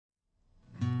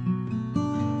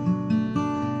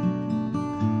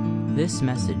This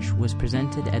message was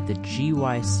presented at the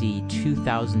GYC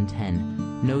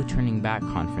 2010 No Turning Back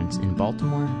Conference in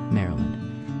Baltimore,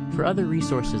 Maryland. For other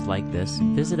resources like this,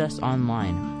 visit us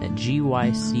online at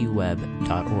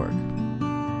gycweb.org.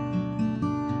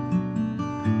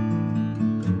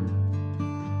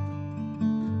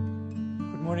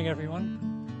 Good morning, everyone.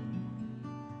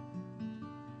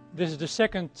 This is the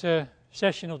second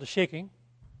session of the shaking,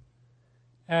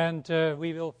 and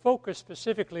we will focus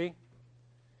specifically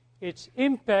its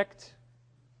impact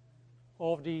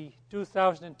of the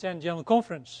 2010 General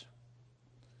Conference.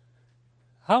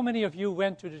 How many of you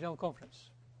went to the General Conference?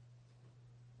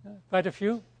 Quite a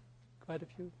few.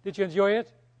 Did you enjoy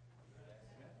it?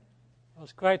 It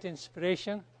was quite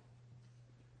inspiration.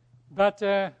 But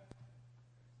the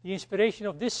inspiration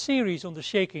of this series on the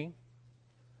shaking,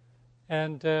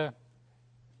 and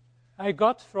I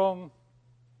got from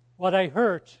what I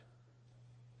heard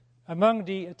among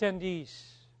the attendees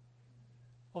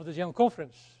of the General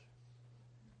Conference,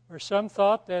 where some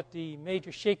thought that the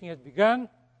major shaking had begun,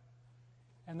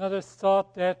 and others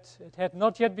thought that it had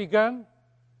not yet begun,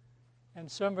 and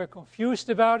some were confused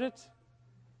about it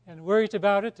and worried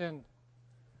about it. And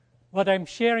what I'm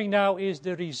sharing now is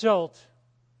the result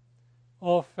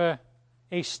of a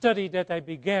study that I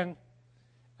began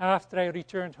after I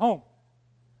returned home.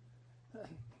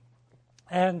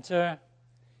 And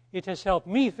it has helped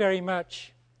me very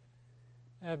much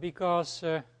because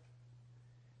the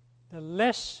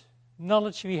less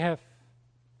knowledge we have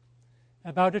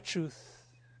about the truth,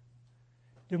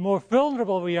 the more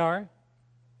vulnerable we are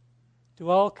to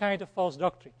all kinds of false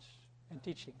doctrines and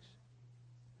teachings.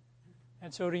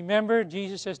 And so remember,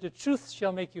 Jesus says, the truth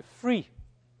shall make you free,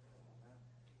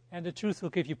 and the truth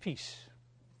will give you peace.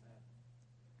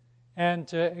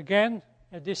 And again,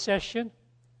 at this session,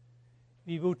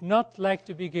 we would not like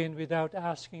to begin without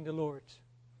asking the Lord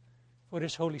for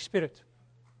His Holy Spirit.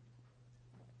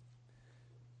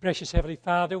 Precious Heavenly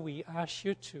Father, we ask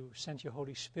you to send your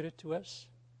Holy Spirit to us.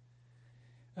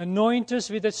 Anoint us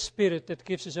with that Spirit that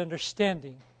gives us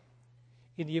understanding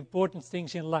in the important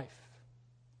things in life.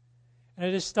 And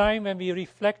at this time when we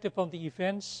reflect upon the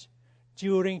events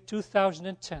during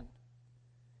 2010,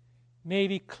 may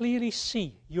we clearly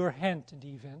see your hand in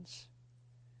the events,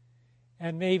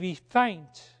 and may we find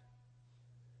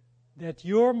that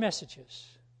your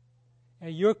messages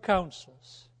and your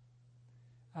counsels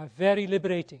are very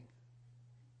liberating,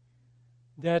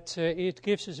 that it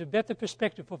gives us a better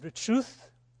perspective of the truth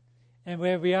and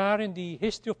where we are in the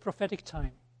history of prophetic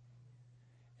time.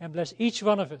 And bless each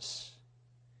one of us,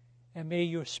 and may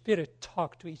your Spirit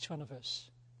talk to each one of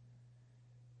us.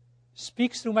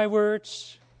 Speak through my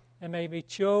words, and may we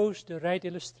choose the right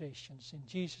illustrations. In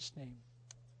Jesus' name,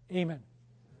 amen.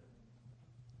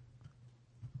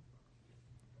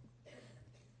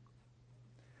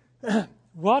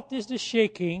 What is the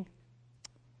shaking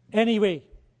anyway?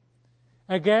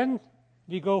 Again,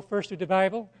 we go first to the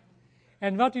Bible.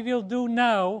 And what we will do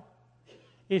now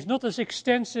is not as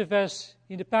extensive as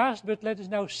in the past, but let us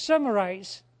now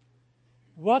summarize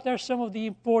what are some of the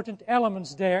important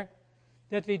elements there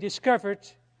that we discovered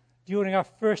during our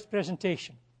first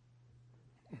presentation.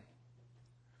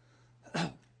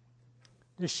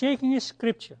 The shaking is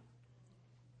Scripture.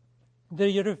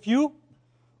 The review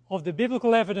of the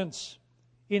biblical evidence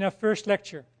in our first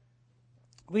lecture.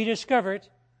 We discovered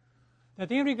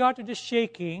that in regard to the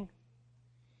shaking,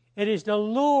 it is the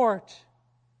Lord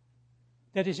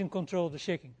that is in control of the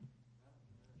shaking.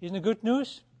 Isn't it good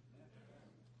news?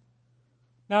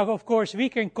 Now, of course, we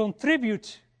can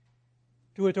contribute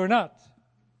to it or not.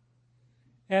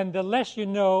 And the less you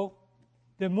know,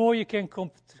 the more you can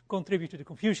contribute to the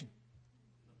confusion.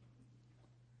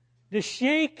 The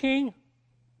shaking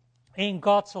in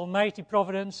God's almighty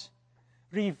providence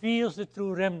reveals the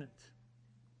true remnant.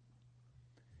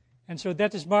 And so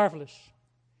that is marvelous.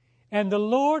 And the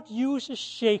Lord uses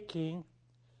shaking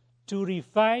to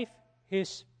revive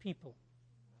His people.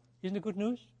 Isn't it good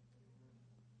news?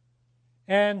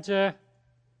 And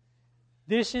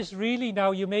this is really,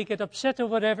 now you may get upset or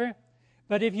whatever,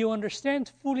 but if you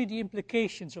understand fully the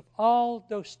implications of all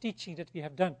those teachings that we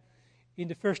have done in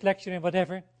the first lecture and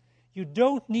whatever, you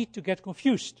don't need to get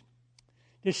confused.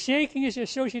 The shaking is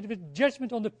associated with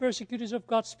judgment on the persecutors of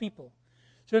God's people.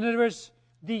 So in other words,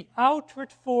 the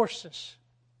outward forces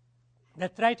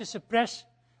that try to suppress,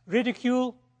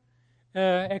 ridicule,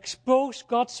 expose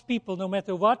God's people no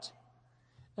matter what,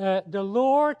 the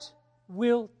Lord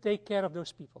will take care of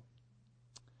those people.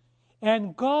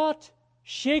 And God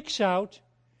shakes out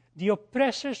the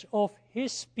oppressors of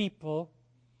His people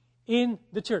in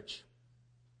the church.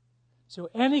 So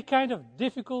any kind of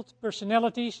difficult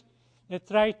personalities that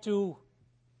try to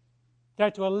try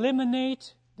to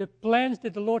eliminate the plans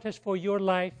that the Lord has for your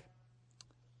life,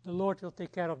 the Lord will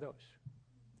take care of those.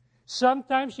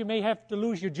 Sometimes you may have to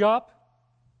lose your job.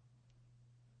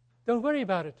 Don't worry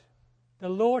about it. The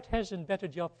Lord has a better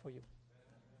job for you.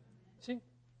 See?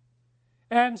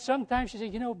 And sometimes you say,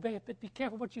 but be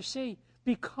careful what you say.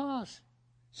 Because.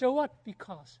 So what?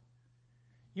 Because.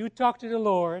 You talk to the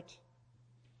Lord,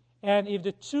 and if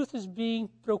the truth is being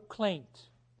proclaimed,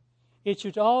 it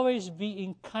should always be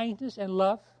in kindness and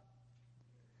love,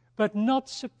 but not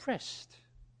suppressed.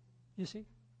 You see?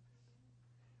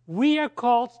 We are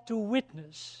called to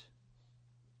witness,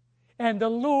 and the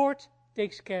Lord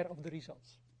takes care of the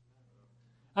results.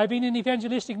 I've been in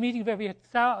evangelistic meetings where we had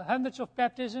hundreds of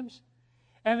baptisms,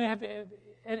 and we have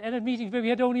and at meetings where we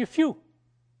had only a few.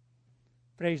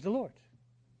 Praise the Lord.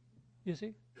 You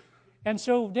see? And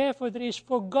so, therefore, there is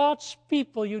for God's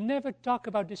people, you never talk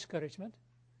about discouragement,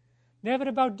 never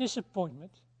about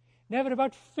disappointment, never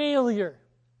about failure.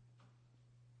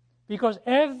 Because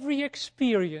every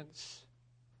experience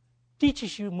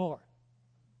teaches you more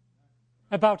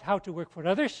about how to work for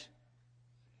others,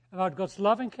 about God's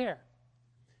love and care.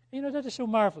 That is so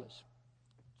marvelous.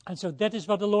 And so that is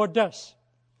what the Lord does.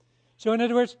 So in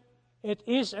other words, it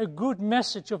is a good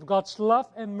message of God's love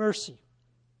and mercy.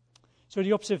 So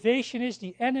the observation is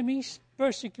the enemies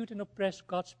persecute and oppress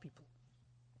God's people.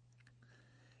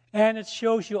 And it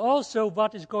shows you also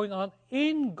what is going on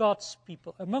in God's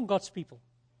people, among God's people.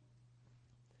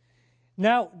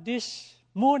 Now, this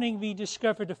morning we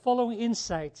discovered the following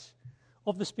insights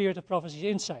of the Spirit of Prophecy's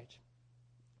insight.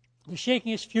 The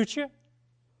shaking is future,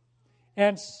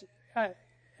 and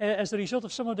as a result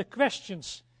of some of the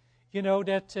questions,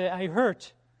 that I heard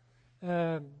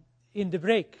in the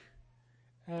break,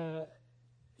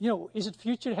 is it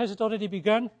future? Has it already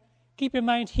begun? Keep in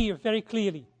mind here very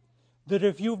clearly the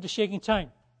review of the shaking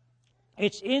time.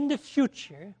 It's in the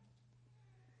future.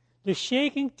 The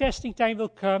shaking testing time will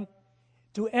come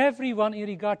to everyone in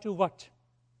regard to what?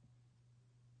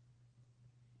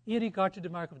 In regard to the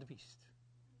mark of the beast.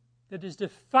 That is the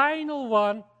final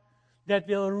one that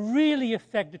will really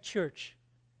affect the church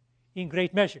in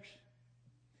great measures.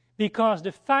 Because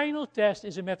the final test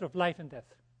is a matter of life and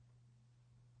death.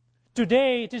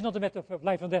 Today, it is not a matter of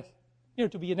life and death,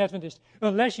 to be an Adventist,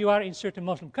 unless you are in certain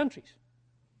Muslim countries.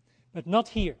 But not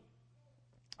here.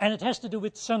 And it has to do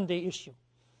with Sunday issue,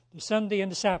 the Sunday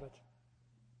and the Sabbath.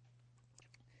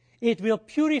 It will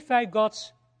purify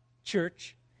God's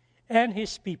church and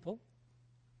His people.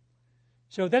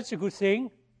 So that's a good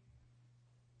thing.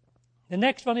 The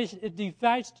next one is it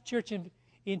divides the church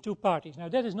in two parties. Now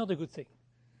that is not a good thing.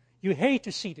 You hate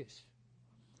to see this.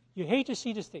 You hate to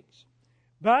see these things.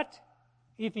 But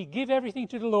if we give everything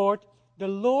to the Lord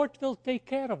will take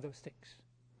care of those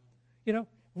things.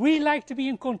 We like to be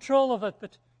in control of it,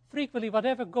 but frequently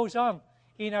whatever goes on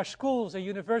in our schools and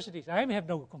universities, I have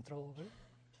no control over it.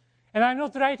 And I'm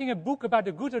not writing a book about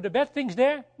the good or the bad things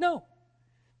there. No.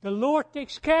 The Lord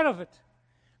takes care of it.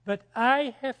 But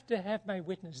I have to have my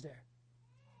witness there.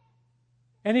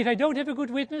 And if I don't have a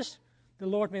good witness, the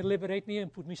Lord may liberate me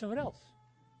and put me somewhere else.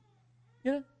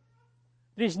 There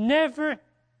is never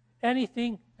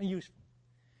anything unuseful.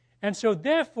 And so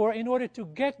therefore, in order to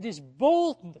get this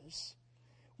boldness,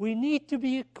 we need to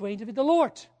be acquainted with the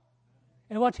Lord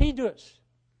and what He does.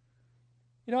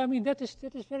 That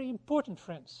is very important,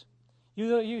 friends.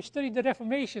 You study the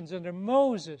Reformations under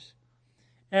Moses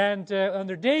and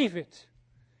under David,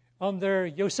 under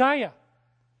Josiah,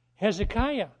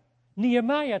 Hezekiah,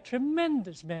 Nehemiah,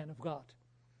 tremendous man of God.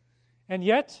 And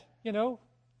yet, there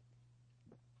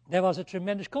was a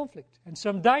tremendous conflict, and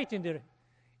some died in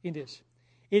this.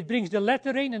 It brings the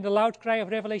latter rain and the loud cry of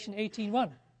Revelation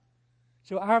 18:1.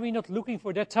 So are we not looking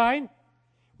for that time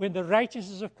when the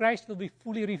righteousness of Christ will be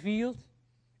fully revealed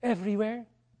everywhere?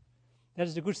 That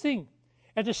is the good thing.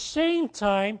 At the same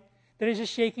time, there is a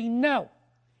shaking now.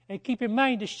 And keep in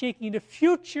mind, the shaking in the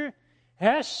future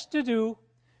has to do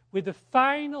with the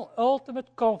final,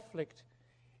 ultimate conflict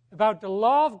about the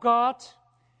law of God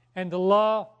and the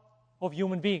law of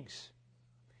human beings.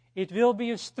 It will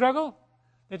be a struggle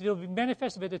that will be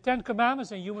manifested by the Ten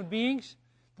Commandments and human beings,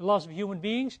 the laws of human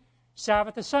beings,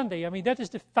 Sabbath and Sunday. That is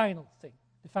the final thing.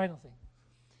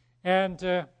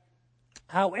 And,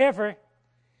 however,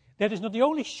 that is not the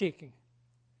only shaking.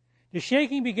 The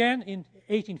shaking began in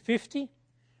 1850,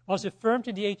 was affirmed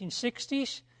in the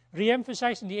 1860s,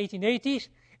 re-emphasized in the 1880s,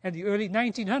 and the early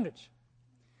 1900s.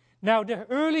 Now, the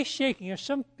early shaking, and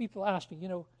some people ask me,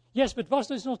 yes, but was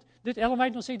this not, did Ellen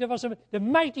White not say there was the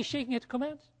mighty shaking at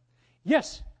command?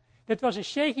 Yes, that was a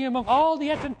shaking among all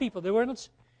the Advent people.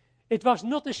 It was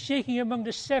not a shaking among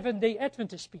the Seventh-day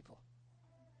Adventist people.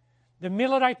 The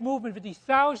Millerite movement with the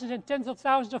thousands and tens of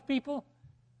thousands of people,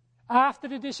 after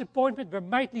the disappointment, were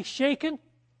mightily shaken.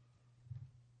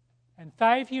 And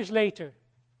 5 years later,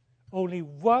 only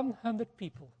 100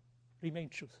 people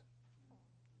remained truth.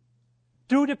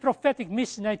 To the prophetic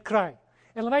midnight cry.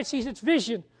 And Elijah sees its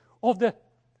vision of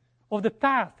the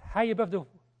path high above the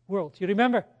world. You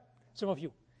remember? Some of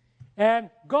you. And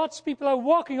God's people are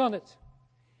walking on it.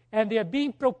 And they are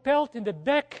being propelled in the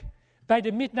back by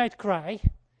the midnight cry,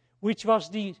 which was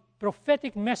the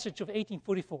prophetic message of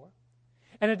 1844.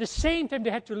 And at the same time, they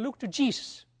had to look to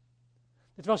Jesus.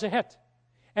 That was ahead.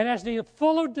 And as they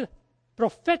followed the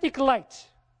prophetic light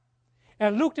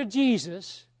and looked at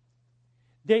Jesus,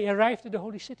 they arrived at the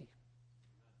holy city.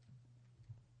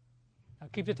 Now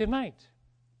keep that in mind.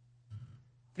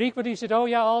 Frequently you said, oh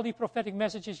yeah, all the prophetic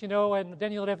messages, and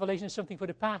Daniel Revelation is something for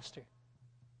the pastor.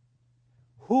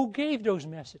 Who gave those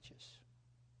messages?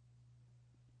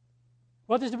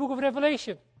 What is the book of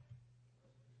Revelation?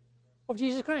 Of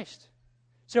Jesus Christ.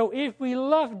 So if we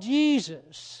love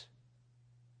Jesus,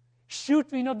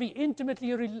 should we not be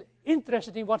intimately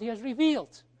interested in what he has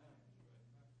revealed?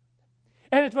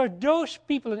 And it were those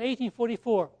people in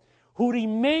 1844 who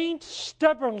remained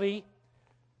stubbornly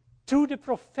to the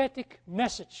prophetic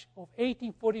message of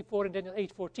 1844 and Daniel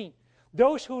 8:14.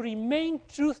 Those who remained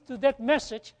true to that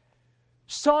message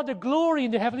saw the glory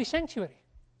in the heavenly sanctuary.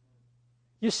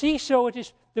 You see, so it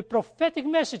is the prophetic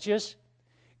messages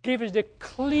give us the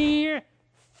clear,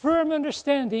 firm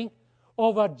understanding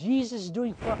of what Jesus is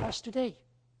doing for us today.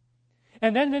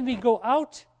 And then when we go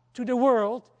out to the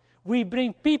world, we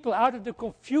bring people out of the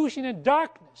confusion and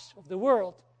darkness of the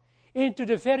world into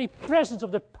the very presence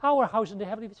of the powerhouse in the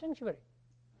heavenly sanctuary.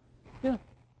 Yeah.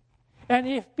 And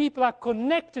if people are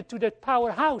connected to that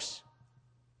powerhouse,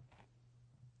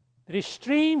 there is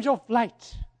streams of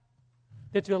light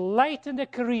that will lighten their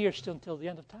careers until the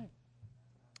end of time.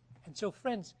 And so,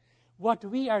 friends, what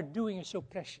we are doing is so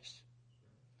precious.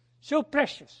 So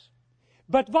precious.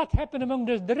 But what happened among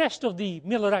the rest of the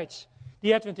Millerites,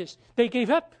 the Adventists? They gave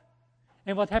up.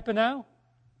 And what happened now?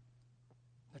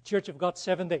 The Church of God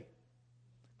 7 Day.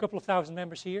 A couple of thousand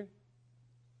members here.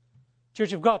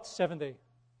 Church of God 7 Day.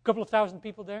 A couple of thousand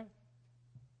people there.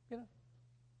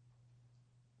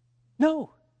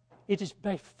 No. It is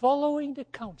by following the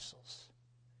counsels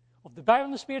of the Bible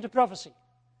and the Spirit of prophecy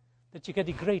that you get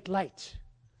the great light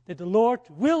that the Lord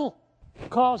will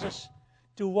cause us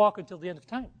to walk until the end of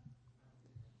time.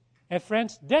 And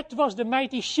friends, that was the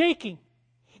mighty shaking.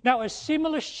 Now, a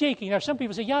similar shaking. Now, some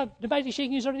people say, yeah, the mighty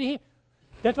shaking is already here.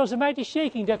 That was the mighty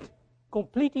shaking that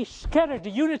completely scattered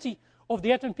the unity of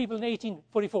the Advent people in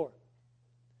 1844.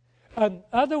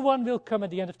 Another one will come at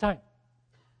the end of time.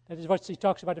 That is what he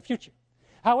talks about the future.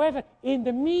 However, in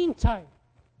the meantime,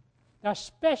 there are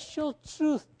special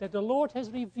truths that the Lord has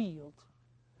revealed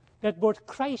that brought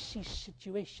crisis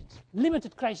situations,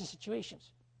 limited crisis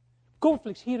situations,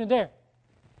 conflicts here and there.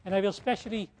 And I will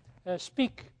specially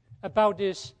speak about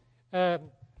this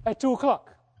at 2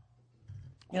 o'clock.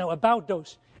 About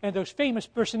those and those famous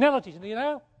personalities. And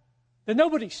the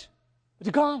nobodies.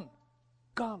 They're gone.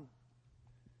 Gone.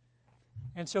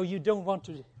 And so you don't want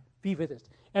to be with it.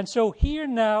 And so here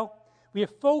now, we are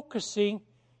focusing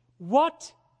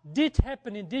what did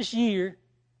happen in this year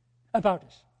about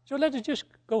us. So let us just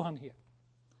go on here.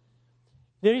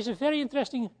 There is a very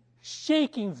interesting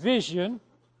shaking vision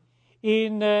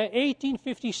in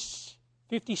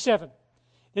 1857.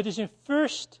 That is in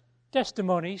First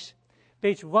Testimonies,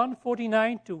 page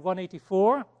 149 to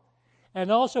 184,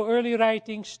 and also early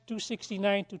writings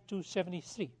 269 to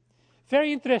 273.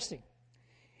 Very interesting.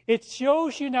 It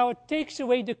shows you now, it takes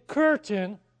away the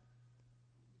curtain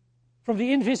from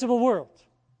the invisible world.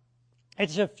 It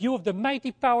is a view of the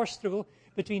mighty power struggle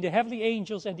between the heavenly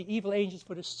angels and the evil angels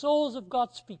for the souls of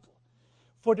God's people,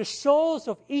 for the souls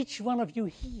of each one of you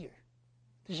here.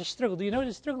 There's a struggle. Do you know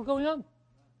there's a struggle going on?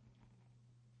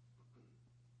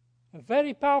 A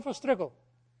very powerful struggle.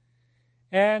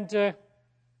 And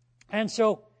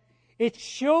so it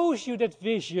shows you that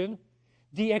vision,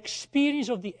 the experience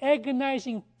of the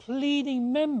agonizing,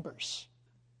 pleading members.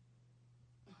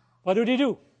 What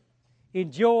do?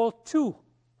 In Joel 2.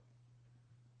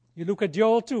 You look at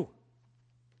Joel 2.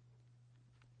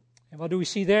 And what do we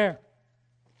see there?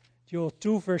 Joel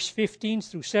 2, verse 15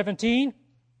 through 17.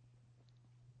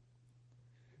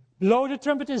 Blow the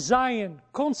trumpet in Zion,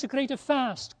 consecrate a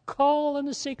fast, call on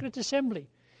the sacred assembly,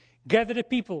 gather the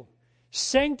people,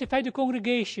 sanctify the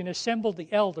congregation, assemble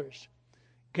the elders,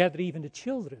 gather even the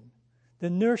children,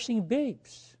 the nursing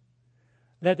babes.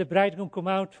 Let the bridegroom come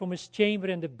out from his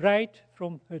chamber and the bride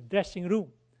from her dressing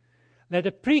room. Let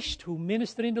the priest who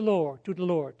minister in the Lord to the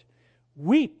Lord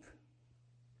weep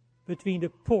between the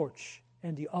porch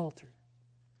and the altar.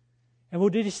 And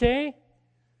what did he say?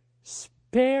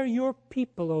 Spare your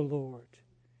people, O Lord,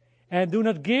 and do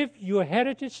not give your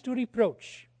heritage to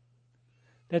reproach,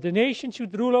 that the nation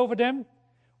should rule over them.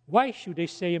 Why should they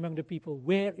say among the people,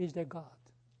 where is their God?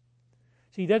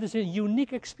 See, that is a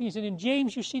unique experience. And in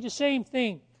James you see the same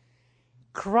thing.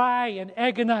 Cry and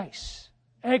agonize.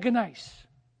 Agonize.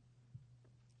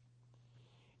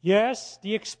 Yes,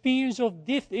 the experience of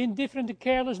indifferent and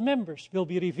careless members will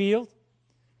be revealed.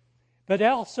 But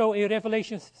also in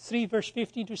Revelation 3 verse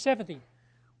 15 to 17.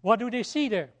 What do they see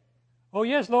there? Oh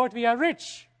yes, Lord, we are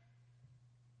rich.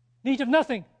 Need of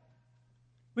nothing.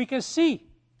 We can see.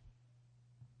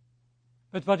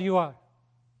 But what you are?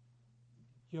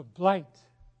 You're blind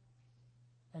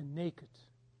and naked.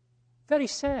 Very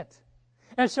sad.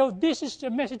 And so this is the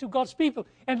message to God's people.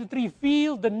 And it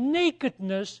revealed the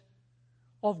nakedness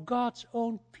of God's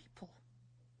own people.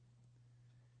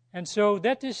 And so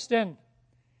that is then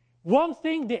one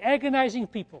thing, the agonizing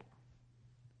people.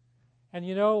 And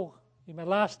you know, in my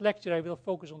last lecture I will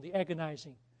focus on the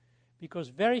agonizing. Because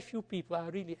very few people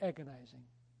are really agonizing.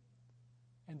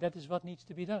 And that is what needs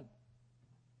to be done.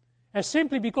 And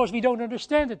simply because we don't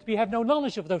understand it, we have no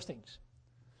knowledge of those things.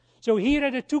 So here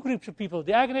are the two groups of people,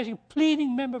 the agonizing,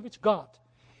 pleading member with God,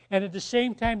 and at the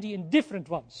same time the indifferent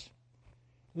ones.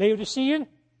 Laodicean,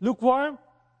 lukewarm,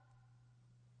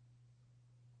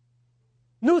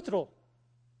 neutral.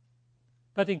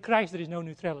 But in Christ there is no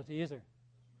neutrality, is there?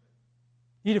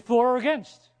 Neither for or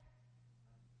against.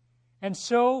 And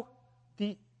so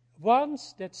the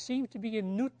ones that seem to be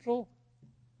in neutral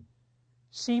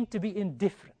seem to be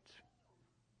indifferent.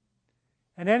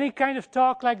 And any kind of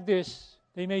talk like this,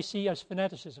 they may see as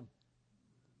fanaticism.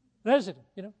 That's it,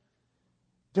 you know.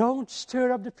 Don't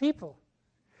stir up the people.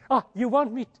 You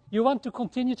want to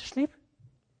continue to sleep?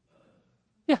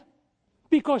 Yeah.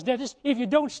 Because that is, if you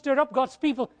don't stir up God's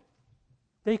people,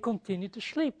 they continue to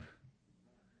sleep.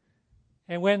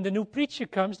 And when the new preacher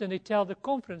comes, then they tell the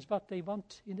conference what they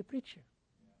want in the preacher.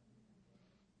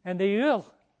 And they will,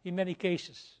 in many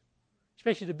cases,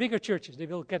 especially the bigger churches, they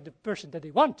will get the person that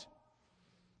they want,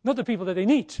 not the people that they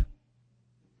need.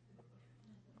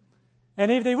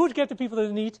 And if they would get the people that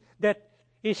they need, that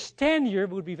his tenure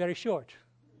would be very short.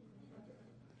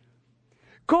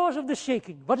 Cause of the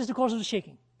shaking. What is the cause of the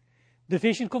shaking? The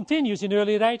vision continues in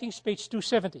early writings, page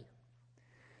 270.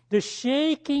 The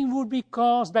shaking would be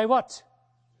caused by what?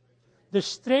 The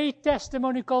straight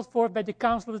testimony called forth by the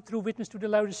council of the true witness to the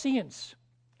Laodiceans.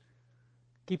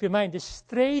 Keep in mind, the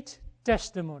straight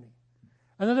testimony.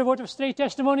 Another word of straight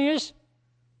testimony is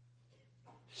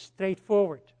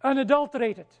straightforward,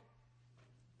 unadulterated.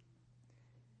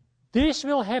 This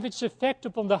will have its effect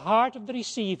upon the heart of the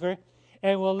receiver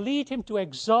and will lead him to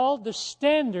exalt the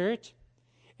standard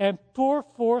and pour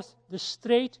forth the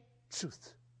straight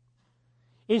truth.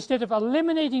 Instead of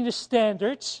eliminating the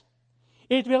standards,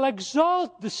 it will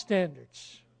exalt the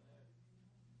standards.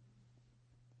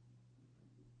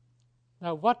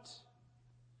 Now, what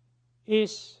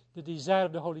is the desire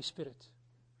of the Holy Spirit?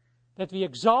 That we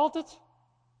exalt it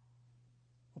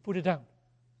or put it down?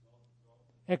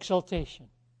 Exaltation.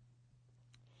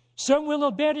 Some will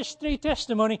not bear the straight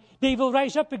testimony. They will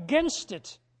rise up against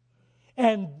it.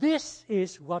 And this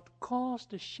is what caused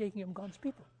the shaking of God's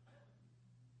people.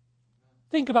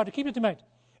 Think about it. Keep it in mind.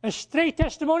 A straight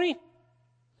testimony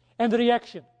and the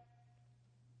reaction.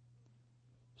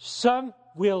 Some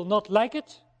will not like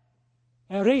it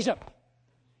and raise up.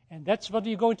 And that's what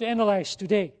we're going to analyze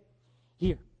today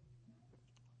here.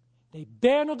 They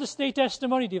bear not the straight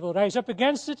testimony. They will rise up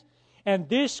against it. And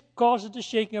this causes the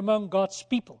shaking among God's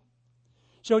people.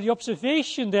 So the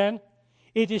observation then,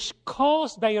 it is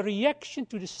caused by a reaction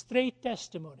to the straight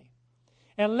testimony.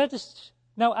 And let us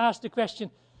now ask the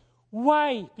question,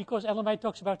 why? Because Ellen White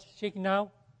talks about shaking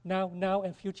now,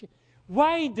 and future.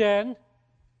 Why then,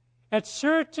 at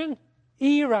certain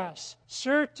eras,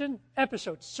 certain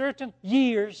episodes, certain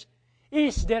years,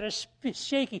 is there a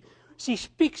shaking? She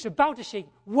speaks about the shaking.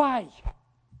 Why?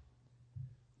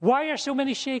 Why are so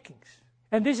many shakings?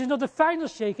 And this is not the final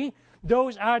shaking.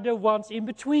 Those are the ones in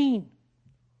between.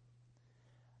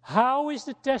 How is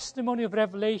the testimony of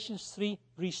Revelation 3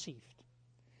 received?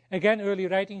 Again, early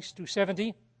writings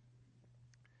 270.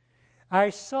 I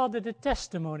saw that the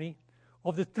testimony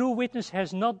of the true witness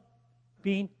has not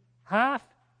been half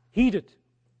heeded.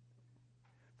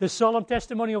 The solemn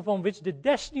testimony upon which the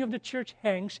destiny of the church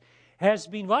hangs has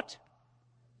been what?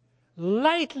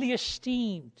 Lightly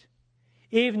esteemed,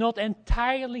 if not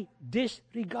entirely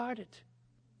disregarded.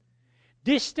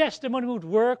 This testimony would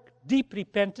work deep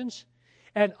repentance,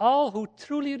 and all who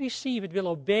truly receive it will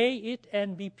obey it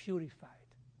and be purified.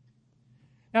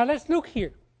 Now let's look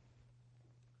here.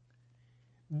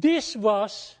 This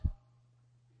was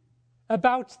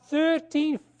about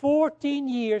 13, 14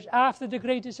 years after the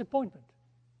great disappointment.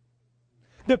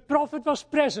 The prophet was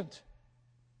present.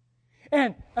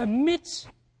 And amidst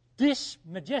this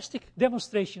majestic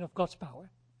demonstration of God's power,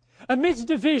 amidst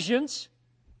the visions,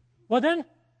 what then?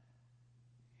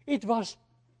 It was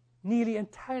nearly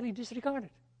entirely disregarded.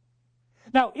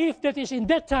 Now, if that is in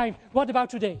that time, what about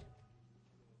today?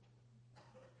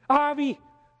 Are we,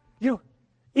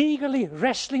 eagerly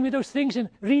wrestling with those things and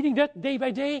reading that day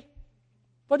by day?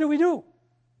 What do we do?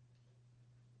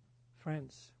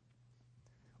 Friends,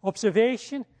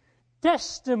 observation,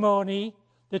 testimony,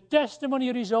 the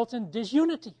testimony results in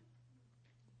disunity.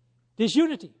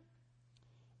 Disunity.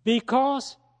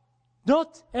 Because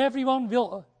not everyone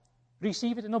will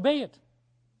receive it and obey it.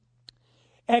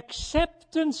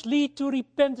 Acceptance leads to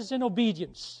repentance and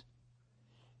obedience.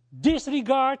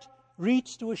 Disregard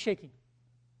leads to a shaking.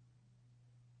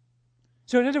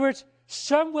 So in other words,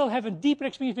 some will have a deeper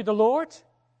experience with the Lord,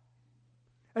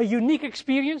 a unique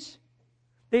experience.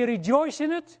 They rejoice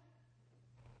in it,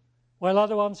 while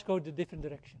other ones go to different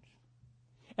directions.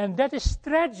 And that is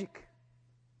tragic.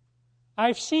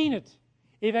 I've seen it.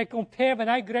 If I compare when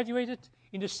I graduated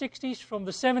in the 60s from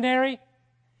the seminary,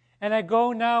 and I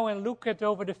go now and look at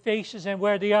over the faces and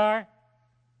where they are,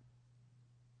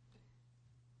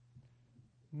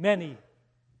 many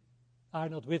are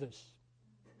not with us.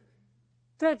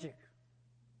 Tragic.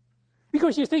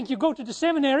 Because you think you go to the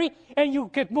seminary and you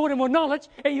get more and more knowledge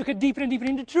and you get deeper and deeper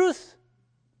in the truth.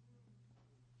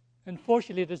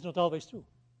 Unfortunately, that's not always true.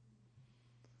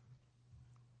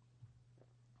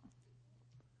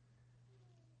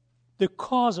 The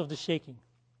cause of the shaking.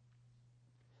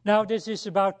 Now, this is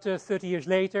about 30 years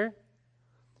later,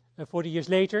 40 years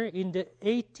later, in the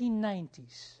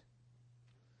 1890s.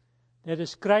 That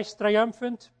is Christ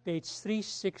Triumphant, page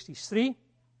 363.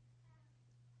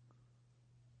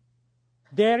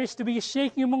 There is to be a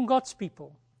shaking among God's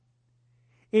people.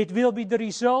 It will be the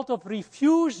result of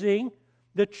refusing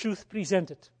the truth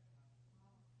presented.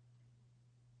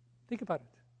 Think about it.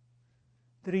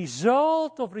 The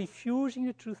result of refusing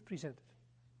the truth presented.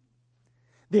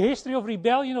 The history of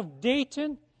rebellion of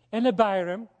Dathan and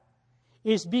Abiram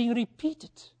is being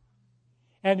repeated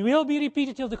and will be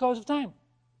repeated till the close of time.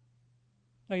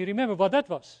 Now you remember what that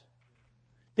was.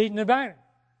 Dathan and Abiram.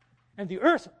 And the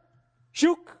earth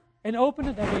shook and opened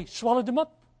it and they swallowed them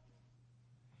up.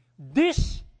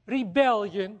 This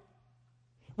rebellion,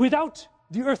 without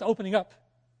the earth opening up,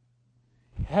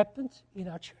 happened in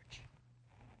our church.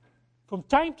 From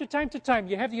time to time to time,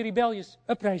 you have the rebellious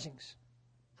uprisings.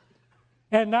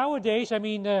 And nowadays, I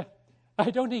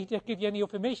don't need to give you any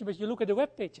information, but you look at the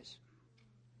web pages.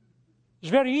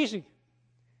 It's very easy.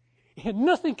 And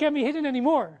nothing can be hidden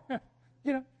anymore.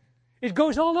 It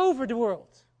goes all over the world.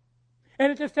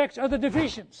 And it affects other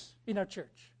divisions in our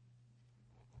church.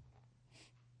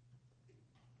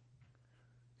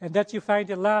 And that you find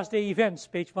in Last Day Events,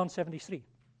 page 173.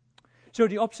 So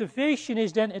the observation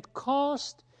is then it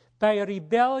caused by a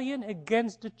rebellion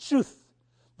against the truth,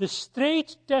 the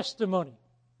straight testimony.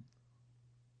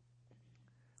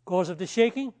 Cause of the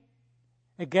shaking,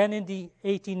 again in the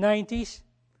 1890s,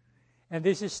 and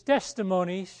this is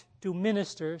Testimonies to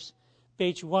Ministers,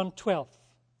 page 112.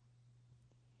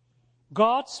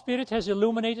 God's Spirit has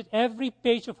illuminated every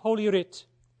page of Holy Writ,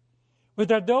 but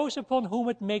there are those upon whom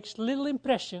it makes little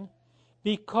impression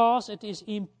because it is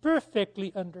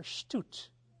imperfectly understood.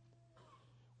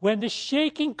 When the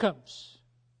shaking comes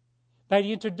by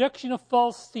the introduction of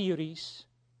false theories,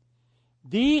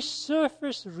 these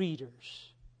surface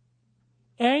readers,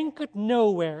 anchored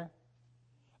nowhere,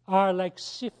 are like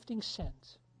sifting sand.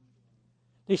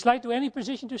 They slide to any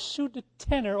position to suit the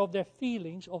tenor of their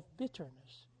feelings of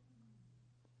bitterness.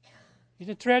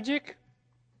 Isn't it tragic?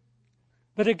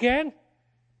 But again,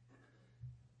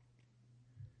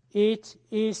 it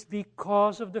is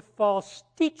because of the false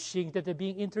teaching that are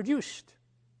being introduced.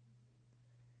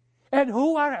 And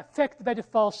who are affected by the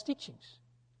false teachings?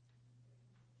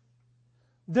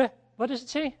 What does it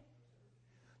say?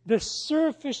 The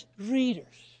surface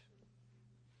readers.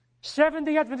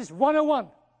 Seventh-day Adventist 101.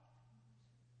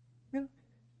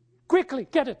 Quickly,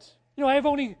 get it. I have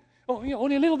only a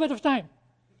little bit of time.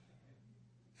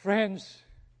 Friends,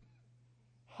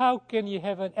 how can you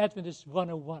have an Adventist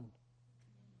 101?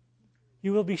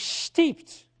 You will be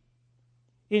steeped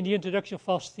in the introduction of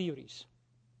false theories.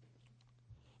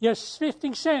 Yes,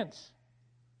 sifting sand.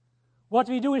 What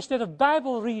we do instead of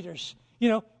Bible readers,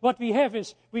 what we have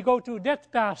is we go to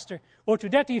that pastor or to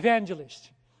that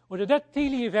evangelist or to that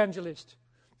tele-evangelist,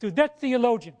 to that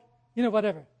theologian,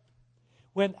 whatever.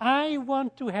 When I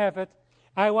want to have it,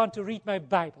 I want to read my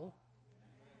Bible.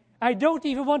 I don't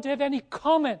even want to have any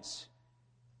comments.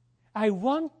 I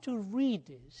want to read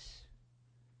this,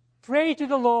 pray to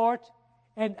the Lord,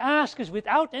 and ask us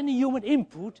without any human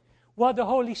input what the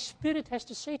Holy Spirit has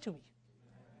to say to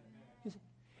me.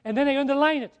 And then I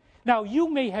underline it. Now,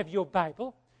 you may have your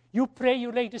Bible. You pray,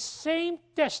 you lay the same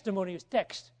testimony as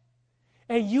text.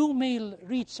 And you may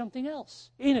read something else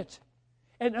in it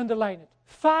and underline it.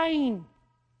 Fine.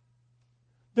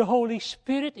 The Holy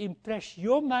Spirit impress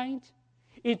your mind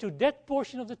into that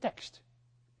portion of the text.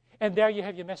 And there you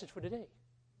have your message for the day.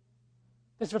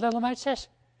 That's what Ellen White says.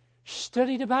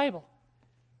 Study the Bible.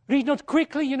 Read not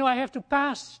quickly, I have to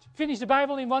finish the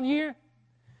Bible in 1 year.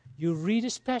 You read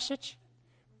this passage,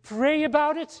 pray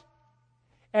about it,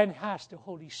 and ask the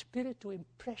Holy Spirit to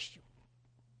impress you.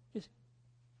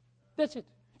 That's it.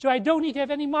 So I don't need to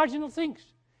have any marginal things.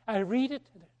 I read it.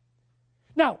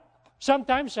 Now,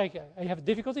 sometimes I have a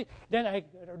difficulty. Then I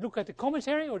look at the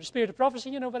commentary or the Spirit of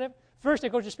Prophecy, whatever. First I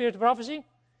go to the Spirit of Prophecy.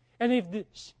 And if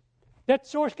that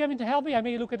source came in to help me, I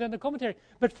may look at it in the commentary.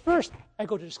 But first, I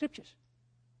go to the Scriptures.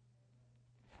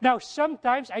 Now,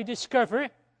 sometimes I discover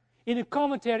in a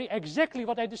commentary exactly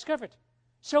what I discovered.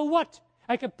 So what?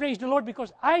 I can praise the Lord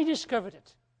because I discovered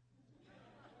it.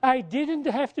 I didn't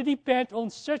have to depend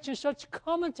on such and such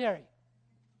commentary.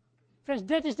 Friends,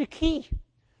 that is the key.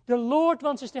 The Lord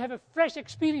wants us to have a fresh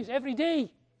experience every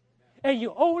day. And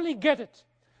you only get it,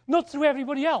 not through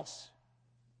everybody else.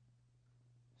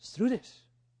 It's through this.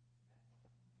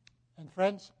 And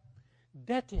friends,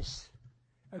 that is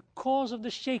a cause of the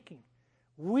shaking.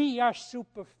 We are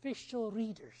superficial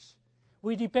readers.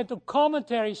 We depend on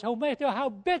commentaries, no matter how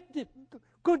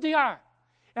good they are.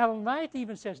 Ellen White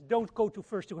even says, don't go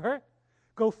first to her.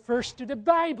 Go first to the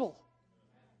Bible.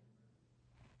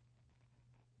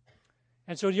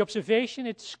 And so the observation,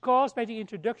 it's caused by the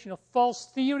introduction of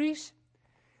false theories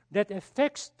that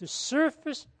affects the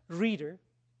surface reader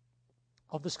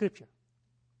of the Scripture.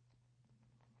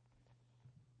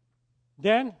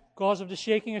 Then, cause of the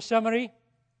shaking, a summary.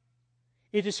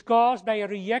 It is caused by a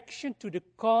reaction to the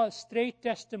straight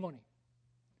testimony.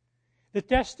 The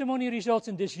testimony results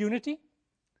in disunity.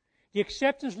 The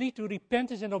acceptance leads to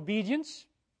repentance and obedience.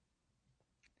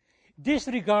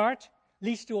 Disregard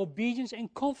leads to obedience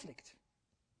and conflict.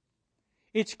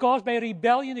 It's caused by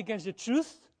rebellion against the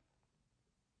truth.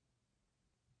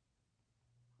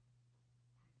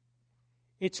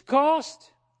 It's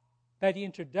caused by the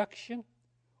introduction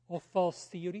of false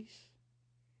theories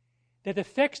that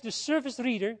affects the surface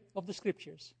reader of the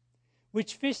Scriptures,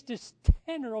 which fits the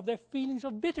tenor of their feelings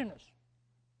of bitterness.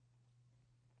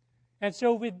 And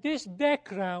so with this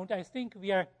background, I think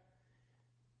we are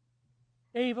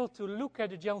able to look at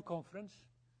the General Conference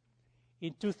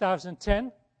in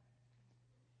 2010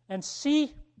 and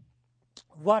see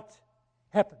what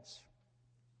happens.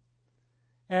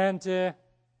 And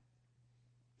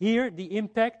here, the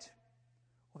impact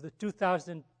of the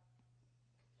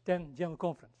 2010 General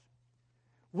Conference.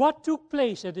 What took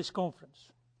place at this conference?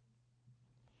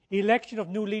 Election of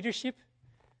new leadership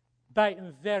by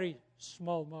a very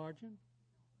small margin?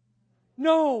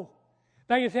 No,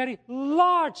 by a very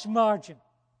large margin.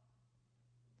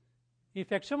 In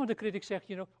fact, some of the critics say,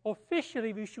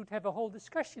 officially we should have a whole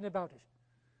discussion about it.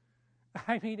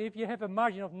 I mean, if you have a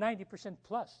margin of 90%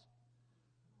 plus,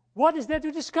 what is there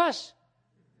to discuss?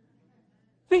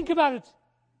 Think about it.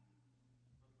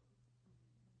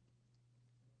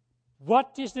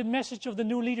 What is the message of the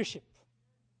new leadership?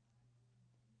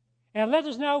 And let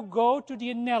us now go to the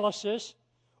analysis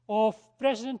of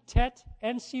President Ted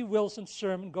N.C. Wilson's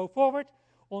sermon, Go Forward,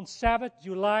 on Sabbath,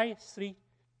 July 3,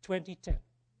 2010.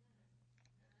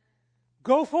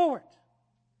 Go forward,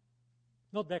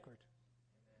 not backward.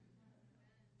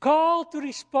 Call to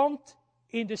respond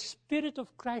in the spirit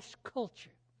of Christ's culture.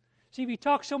 See, we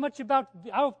talk so much about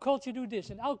our culture do this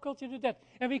and our culture do that,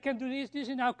 and we can do this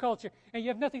in our culture, and you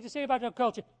have nothing to say about our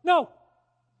culture. No!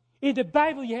 In the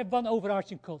Bible you have one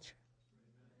overarching culture.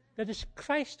 That is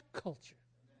Christ's culture.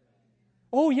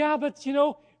 Oh yeah, but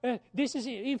this is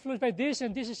influenced by this,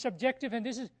 and this is subjective, and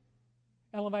this is...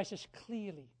 Ellen White says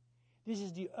clearly, this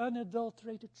is the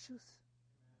unadulterated truth.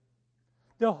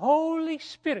 The Holy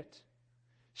Spirit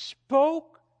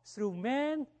spoke through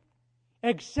man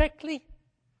exactly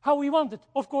how he wanted.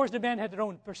 Of course, the men had their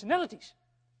own personalities.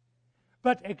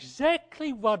 But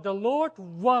exactly what the Lord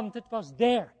wanted was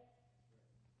there.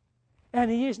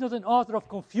 And he is not an author of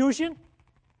confusion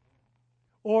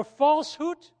or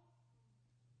falsehood.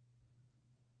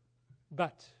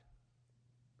 But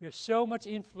we are so much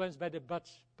influenced by the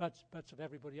buts of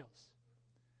everybody else.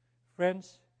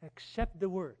 Friends, accept the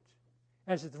word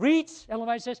as it reads, Ellen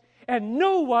White says, and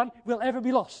no one will ever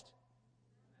be lost.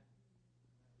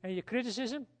 And your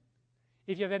criticism,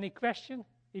 if you have any question,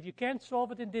 if you can't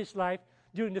solve it in this life,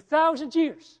 during the 1,000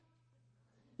 years,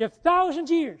 you have 1,000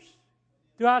 years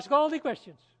to ask all the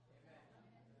questions.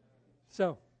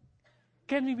 So,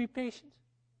 can we be patient?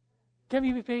 Can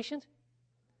we be patient?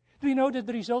 Do you know that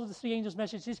the result of the three angels'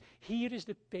 message is, here is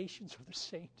the patience of the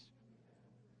saints?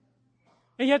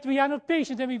 And yet we are not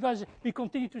patient, and we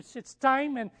continue to sit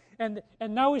time, and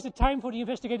now is the time for the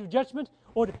investigative judgment,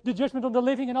 or the judgment on the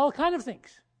living, and all kinds of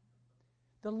things.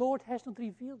 The Lord has not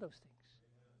revealed those things.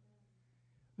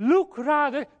 Look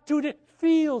rather to the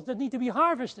fields that need to be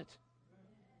harvested,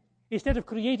 instead of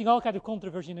creating all kinds of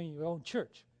controversy in your own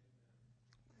church.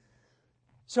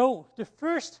 So, the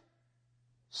first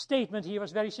statement here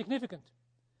was very significant.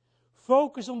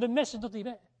 Focus on the message, not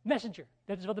the messenger.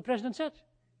 That is what the president said.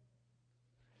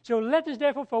 So let us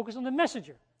therefore focus on the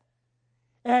messenger.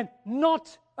 And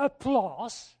not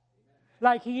applause,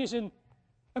 like he is a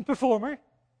performer.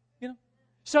 You know,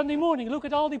 Sunday morning, look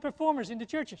at all the performers in the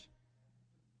churches.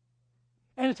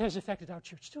 And it has affected our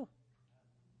church too.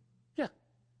 Yeah.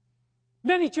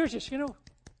 Many churches,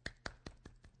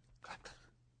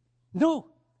 No.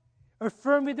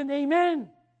 Affirm with an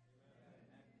amen.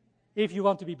 If you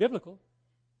want to be biblical.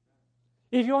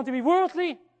 If you want to be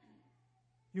worldly,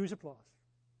 use applause.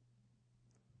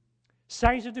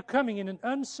 Signs of the coming in an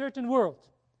uncertain world.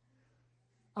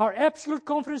 Our absolute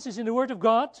confidence is in the Word of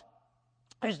God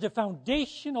as the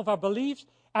foundation of our beliefs,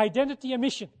 identity, and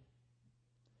mission.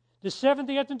 The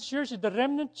Seventh-day Adventist Church is the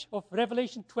remnant of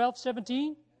Revelation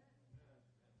 12:17.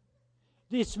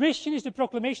 Its mission is the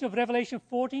proclamation of Revelation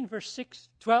 14, verse 6,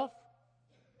 12.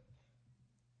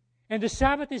 And the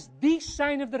Sabbath is the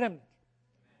sign of the remnant.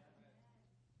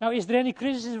 Now, is there any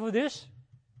criticism for this?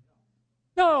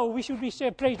 No, we should be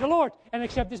saying, praise the Lord, and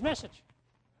accept this message.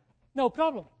 No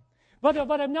problem. But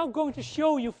what I'm now going to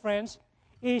show you, friends,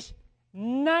 is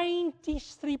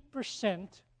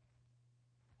 93%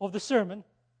 of the sermon.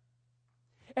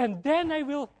 And then I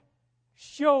will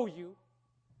show you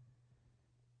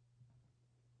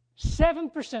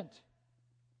 7%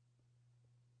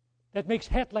 that makes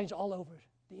headlines all over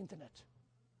the internet.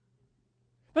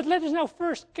 But let us now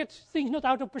first get things not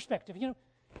out of perspective.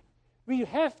 We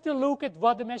have to look at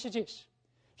what the message is.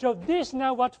 So this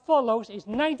now, what follows, is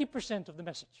 90% of the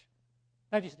message.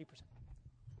 93%.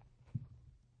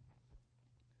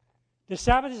 The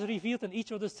Sabbath is revealed in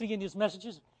each of the three angels'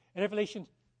 messages. Revelation,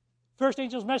 first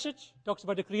angel's message talks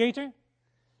about the Creator.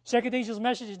 Second angel's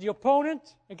message is the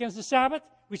opponent against the Sabbath,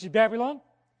 which is Babylon.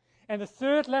 And the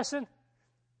third lesson,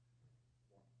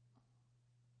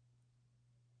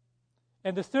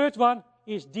 and the third one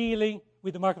is dealing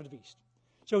with the mark of the beast.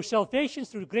 So salvation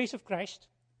through the grace of Christ,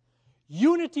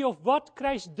 unity of what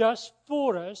Christ does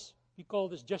for us, we call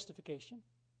this justification,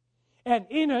 and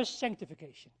in us,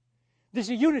 sanctification. There's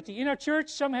a unity. In our church,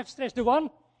 some have stressed the one,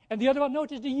 and the other one,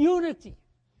 notice the unity.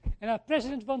 And our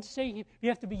president wants to say we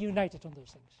have to be united on those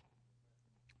things.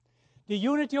 The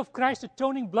unity of Christ's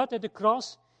atoning blood at the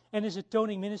cross and his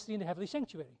atoning ministry in the heavenly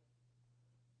sanctuary.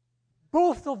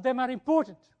 Both of them are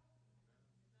important.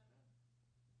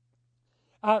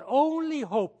 Our only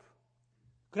hope,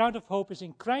 ground of hope, is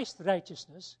in Christ's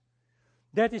righteousness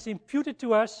that is imputed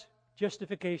to us,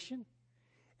 justification,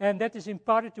 and that is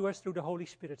imparted to us through the Holy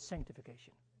Spirit's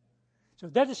sanctification. So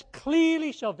that is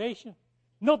clearly salvation,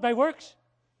 not by works,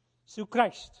 through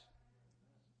Christ.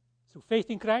 Through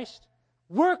faith in Christ.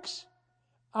 Works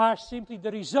are simply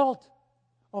the result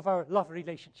of our love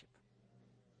relationship.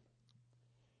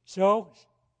 So,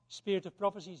 spirit of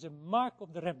prophecy is a mark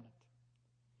of the remnant.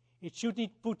 It should be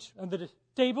put under the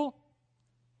table.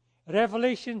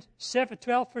 Revelation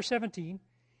 12, verse 17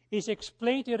 is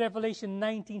explained in Revelation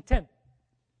 19:10.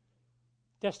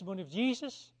 Testimony of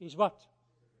Jesus is what?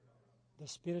 The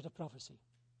spirit of prophecy.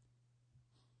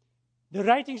 The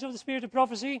writings of the spirit of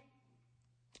prophecy,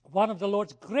 one of the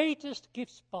Lord's greatest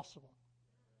gifts possible.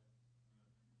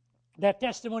 That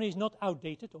testimony is not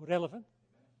outdated or relevant.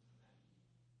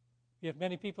 We have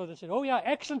many people that say, oh yeah,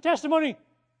 excellent testimony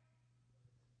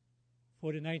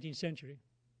for the 19th century.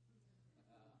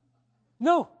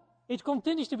 No, it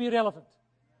continues to be relevant.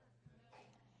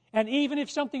 And even if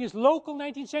something is local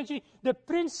 19th century, the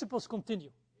principles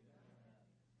continue.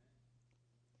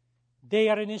 They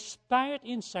are an inspired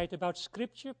insight about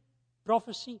Scripture,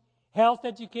 prophecy, health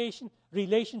education,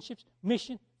 relationships,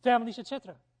 mission, families,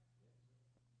 etc.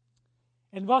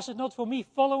 And was it not for me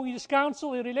following this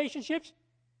counsel in relationships,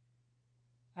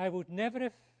 I would never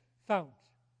have found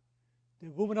the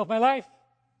woman of my life,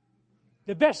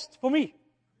 the best for me.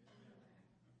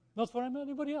 Not for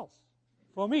anybody else,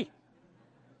 for me.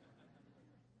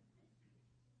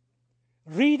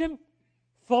 Read them,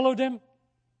 follow them,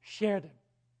 share them.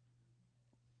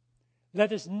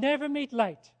 Let us never make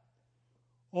light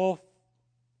of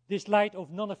this light of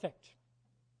non-effect.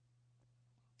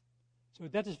 So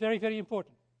that is very, very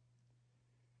important.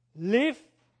 Live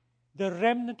the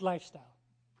remnant lifestyle.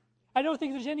 I don't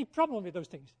think there's any problem with those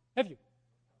things. Have you?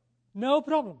 No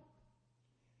problem.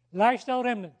 Lifestyle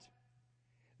remnant.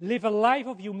 Live a life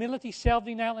of humility,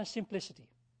 self-denial, and simplicity.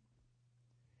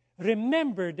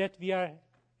 Remember that we are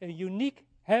a unique,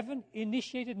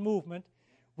 heaven-initiated movement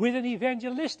with an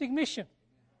evangelistic mission.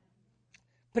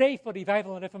 Pray for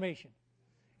revival and reformation.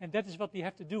 And that is what we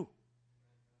have to do.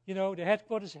 You know, the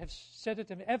headquarters have said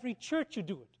it, and every church should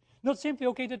do it. Not simply,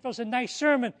 okay, that was a nice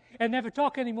sermon, and never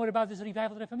talk anymore about this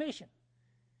revival and reformation.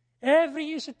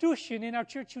 Every institution in our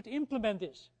church should implement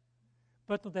this.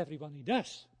 But not everybody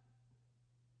does.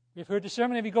 We've heard the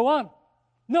sermon and we go on.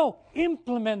 No,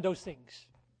 implement those things.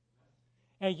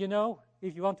 And you know,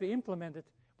 if you want to implement it,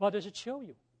 what does it show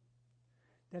you?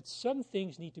 That some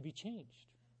things need to be changed.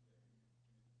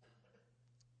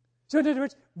 So in other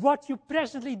words, what you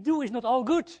presently do is not all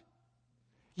good.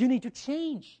 You need to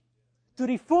change, to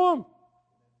reform.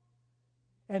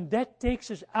 And that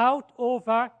takes us out of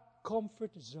our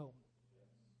comfort zone.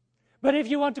 But if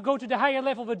you want to go to the higher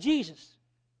level with Jesus,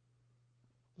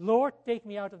 Lord, take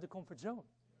me out of the comfort zone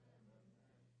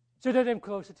so that I'm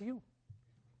closer to you.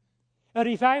 A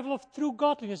revival of true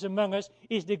godliness among us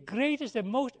is the greatest and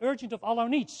most urgent of all our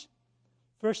needs.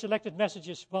 First selected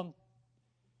messages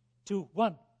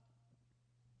 1:1.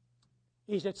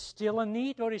 Is that still a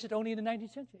need, or is it only in the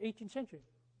 19th century, 18th century?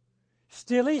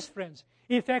 Still is, friends.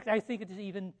 In fact, I think it is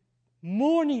even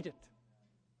more needed.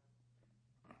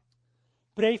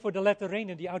 Pray for the latter rain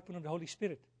and the outpouring of the Holy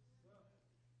Spirit.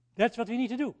 That's what we need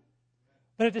to do.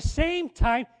 But at the same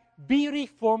time, be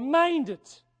reform-minded.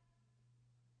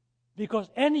 Because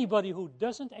anybody who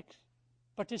doesn't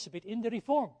participate in the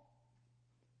reform,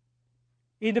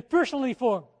 in the personal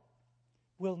reform,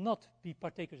 will not be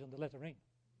partakers of the latter rain.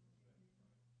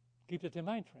 Keep that in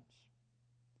mind, friends.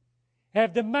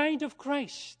 Have the mind of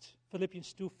Christ,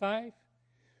 Philippians 2:5.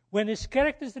 When his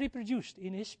character is reproduced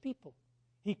in his people,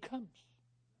 he comes.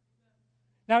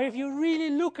 Now, if you really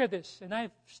look at this, and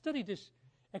I've studied this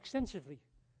extensively,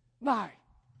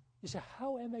 you say,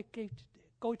 how am I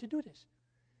going to do this?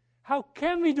 How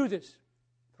can we do this?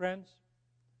 Friends,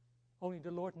 only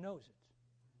the Lord knows it.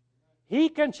 He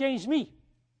can change me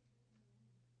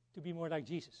to be more like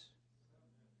Jesus.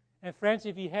 And friends,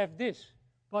 if we have this,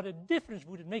 what a difference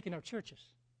would it make in our churches?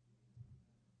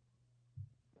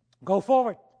 Go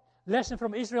forward. Lesson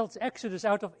from Israel's exodus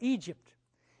out of Egypt.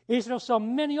 Israel saw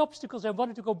many obstacles and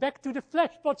wanted to go back to the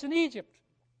flesh pots in Egypt.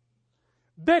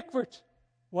 Backward.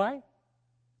 Why?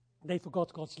 They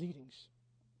forgot God's leadings.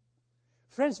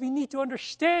 Friends, we need to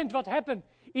understand what happened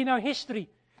in our history.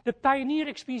 The pioneer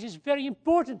experience is very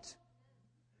important.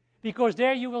 Because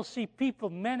there you will see people,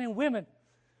 men and women,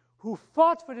 who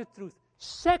fought for the truth,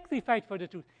 sacrificed for the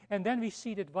truth. And then we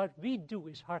see that what we do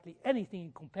is hardly anything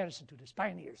in comparison to these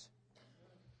pioneers.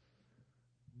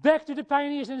 Back to the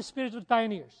pioneers and the spirit of the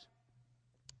pioneers.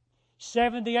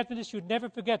 Seventh-day Adventists should never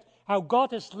forget how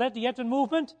God has led the Advent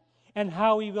movement and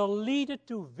how he will lead it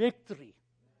to victory.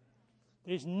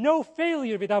 There is no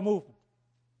failure with our movement.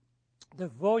 The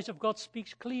voice of God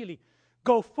speaks clearly.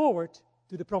 Go forward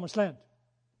to the promised land.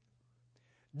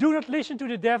 Do not listen to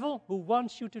the devil who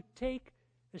wants you to take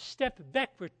a step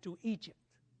backward to Egypt.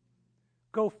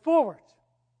 Go forward.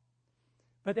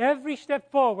 But every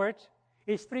step forward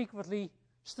is frequently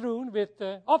strewn with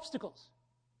obstacles.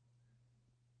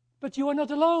 But you are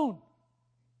not alone.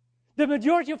 The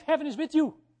majority of heaven is with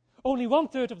you. Only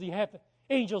 1/3 of the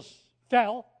angels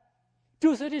fell.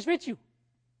 2/3 is with you.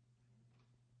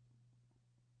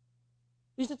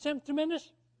 Is that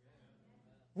tremendous?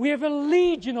 We have a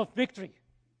legion of victory.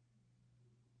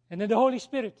 And then the Holy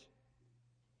Spirit.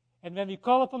 And when we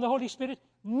call upon the Holy Spirit,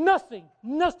 nothing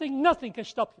can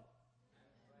stop you.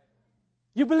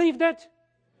 You believe that?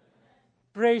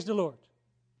 Praise the Lord.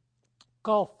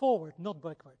 Call forward, not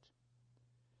backward.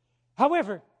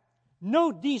 However,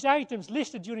 note these items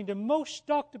listed during the most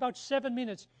talked about 7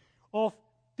 minutes of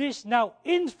this now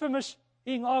infamous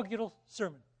inaugural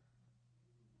sermon.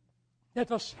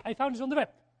 I found this on the web.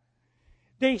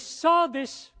 They saw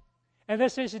this, and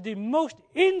that says it's the most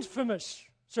infamous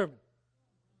sermon.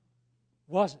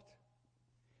 Was it?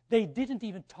 They didn't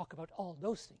even talk about all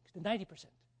those things, the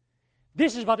 90%.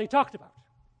 This is what they talked about.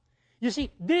 You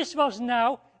see, this was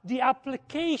now the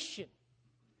application.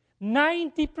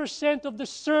 90% of the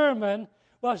sermon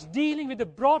was dealing with the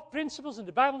broad principles in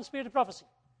the Bible and the spirit of prophecy.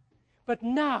 But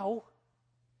now,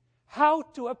 how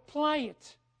to apply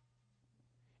it.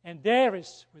 And there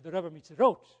is where the rubber meets the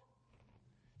road.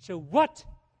 So what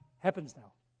happens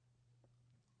now?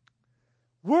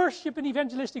 Worship and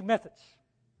evangelistic methods.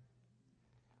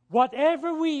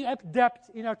 Whatever we adopt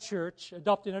in our church,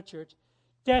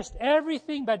 test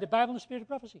everything by the Bible and the Spirit of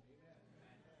prophecy.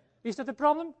 Is that the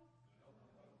problem?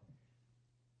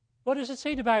 What does it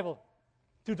say, the Bible?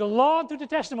 To the law and to the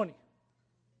testimony.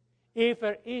 If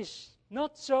there is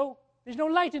not so, there's no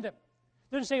light in them.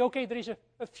 It doesn't say, okay, there is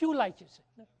a few lights.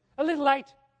 A little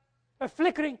light, a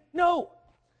flickering. No.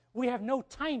 We have no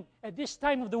time at this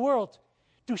time of the world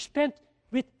to spend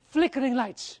with flickering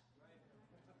lights.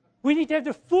 We need to have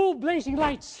the full blazing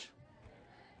lights.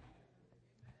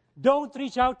 Don't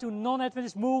reach out to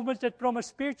non-Adventist movements that promise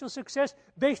spiritual success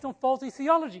based on faulty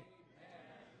theology.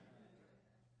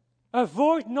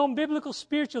 Avoid non-biblical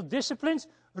spiritual disciplines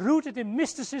rooted in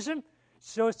mysticism,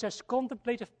 such as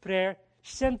contemplative prayer,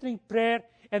 centering prayer,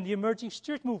 and the emerging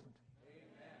church movement.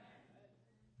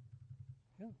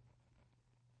 Yeah.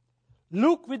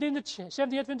 Look within the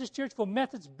Seventh-day Adventist Church for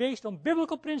methods based on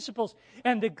biblical principles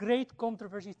and the great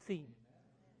controversy theme.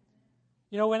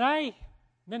 You know,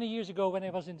 many years ago when I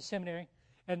was in the seminary,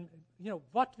 and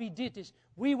what we did is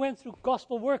we went through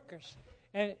gospel workers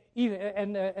and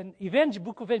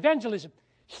book of evangelism,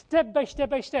 step by step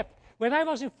by step. When I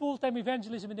was in full-time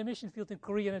evangelism in the mission field in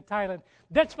Korea and Thailand,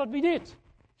 that's what we did.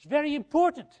 It's very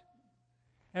important.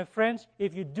 And friends,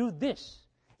 if you do this,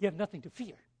 you have nothing to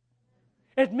fear.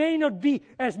 It may not be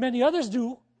as many others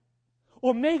do,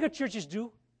 or mega churches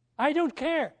do. I don't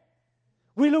care.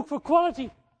 We look for quality,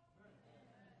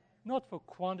 not for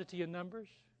quantity and numbers.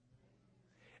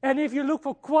 And if you look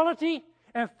for quality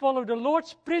and follow the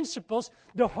Lord's principles,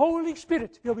 the Holy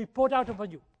Spirit will be poured out upon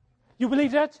you. You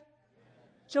believe that?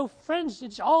 So friends,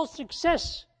 it's all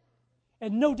success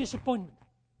and no disappointment.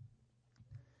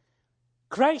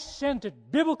 Christ-centered,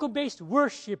 biblical-based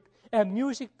worship and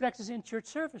music practice in church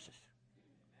services.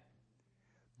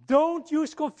 Don't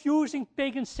use confusing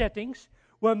pagan settings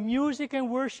where music and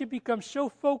worship become so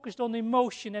focused on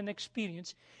emotion and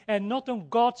experience and not on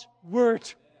God's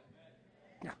Word.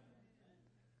 No.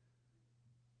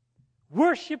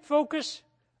 Worship focus,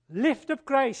 lift up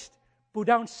Christ, put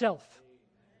down self.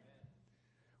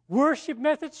 Worship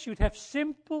methods should have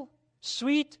simple,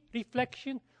 sweet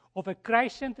reflection of a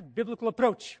Christ-centered biblical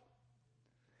approach.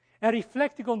 And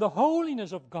reflecting on the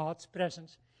holiness of God's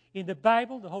presence in the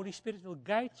Bible, the Holy Spirit will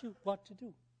guide you what to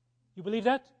do. You believe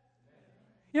that?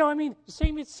 The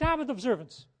same with Sabbath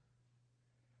observance.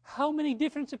 How many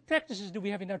different practices do we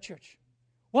have in our church?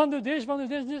 One do this, one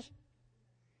do this.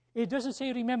 It doesn't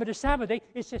say remember the Sabbath day.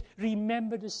 It says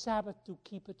remember the Sabbath to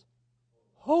keep it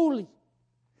holy.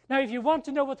 Now, if you want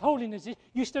to know what holiness is,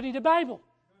 you study the Bible.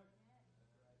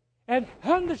 And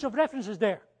hundreds of references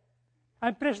there.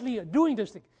 I'm presently doing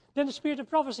this thing. Then the Spirit of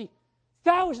prophecy.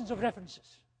 Thousands of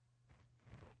references.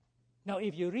 Now,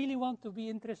 if you really want to be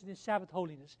interested in Sabbath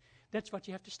holiness, that's what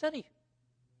you have to study.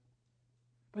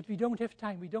 But we don't have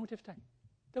time. Don't have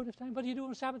time. What do you do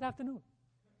on Sabbath afternoon?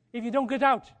 If you don't get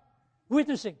out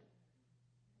witnessing,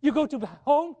 you go to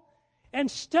home and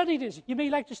study this. You may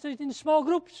like to study it in small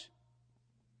groups.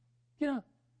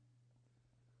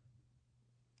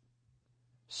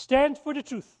 Stand for the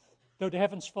truth, though the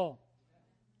heavens fall.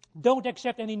 Don't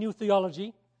accept any new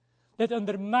theology that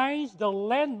undermines the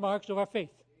landmarks of our faith.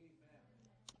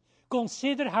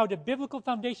 Consider how the biblical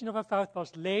foundation of our faith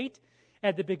was laid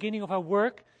at the beginning of our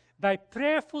work by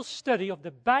prayerful study of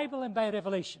the Bible and by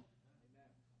revelation.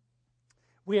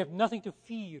 We have nothing to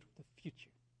fear the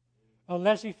future,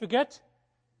 unless we forget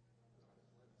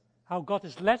how God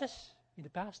has led us in the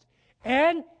past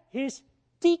and His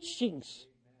teachings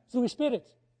through His Spirit.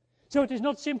 So it is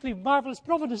not simply marvelous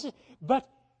prophecies, but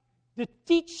the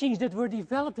teachings that were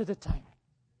developed at the time.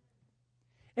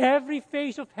 Every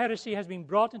phase of heresy has been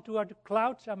brought into our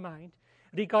clouds, our mind,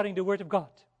 regarding the Word of God,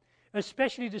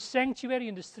 especially the sanctuary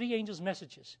and the three angels'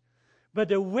 messages. But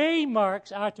the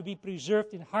waymarks are to be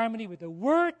preserved in harmony with the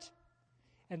Word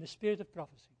and the Spirit of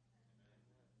prophecy.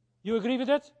 You agree with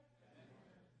that?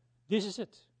 This is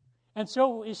it. And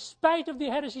so, in spite of the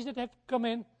heresies that have come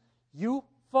in, you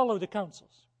follow the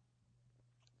counsels.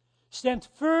 Stand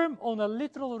firm on a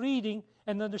literal reading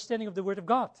and understanding of the Word of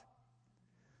God.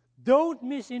 Don't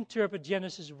misinterpret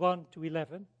Genesis 1 to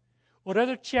 11 or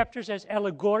other chapters as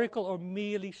allegorical or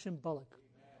merely symbolic.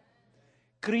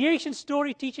 Creation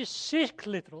story teaches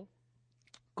cyclical,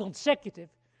 consecutive,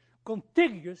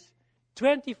 contiguous,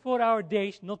 24-hour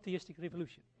days, not theistic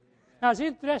revolution. Now, it's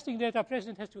interesting that our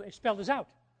president has to spell this out.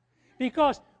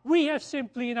 Because we have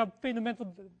simply, in our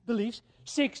fundamental beliefs,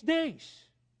 6 days.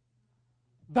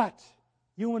 But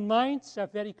human minds are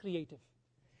very creative.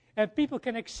 And people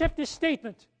can accept this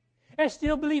statement and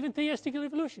still believe in theistic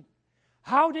evolution.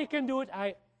 How they can do it,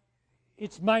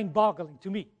 it's mind-boggling to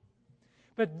me.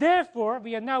 But therefore,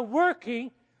 we are now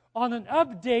working on an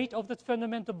update of the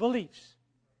fundamental beliefs.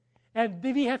 And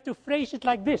we have to phrase it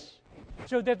like this,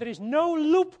 so that there is no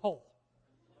loophole.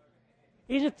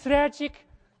 Is it tragic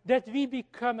that we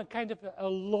become a kind of a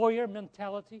lawyer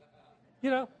mentality? You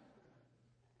know?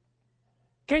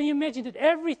 Can you imagine that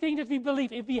everything that we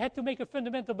believe, if we had to make a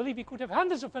fundamental belief, we could have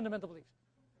hundreds of fundamental beliefs.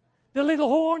 The little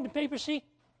horn, the papacy,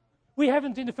 we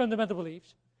haven't in the fundamental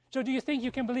beliefs. So do you think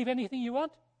you can believe anything you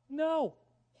want? No.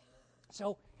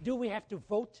 So do we have to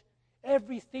vote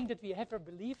everything that we ever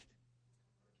believed?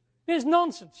 There's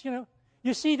nonsense, you know.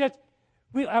 You see that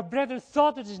our brethren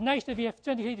thought it is nice that we have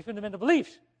 28 fundamental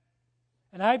beliefs.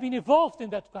 And I've been involved in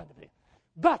that kind of thing.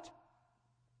 But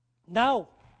now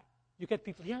you get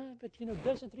people, but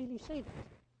does it really say that?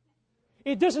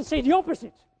 It doesn't say the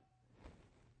opposite.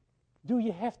 Do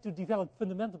you have to develop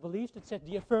fundamental beliefs that said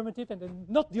the affirmative and then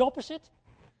not the opposite?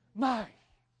 My,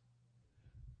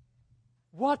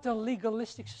 what a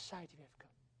legalistic society we have become.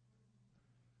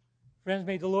 Friends,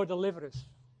 may the Lord deliver us.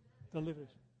 Deliver us.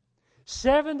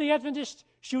 Seventh-day Adventists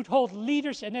should hold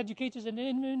leaders and educators and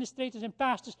administrators and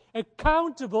pastors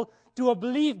accountable to a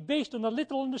belief based on a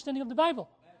literal understanding of the Bible.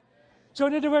 So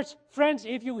in other words, friends,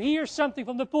 if you hear something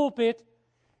from the pulpit,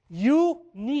 you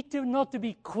need to not to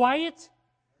be quiet,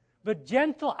 but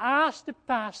gentle, ask the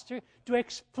pastor to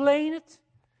explain it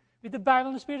with the Bible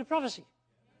and the spirit of prophecy.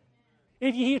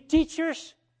 If you hear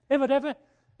teachers and whatever,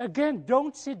 again,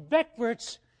 don't sit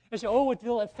backwards and say, it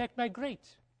will affect my grade.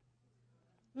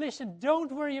 Listen,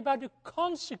 don't worry about the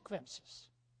consequences.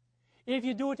 If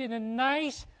you do it in a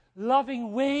nice,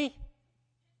 loving way,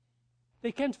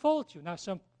 they can't fault you. Now,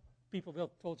 some people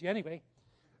will fault you anyway,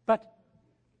 but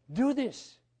do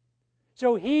this.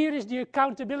 So here is the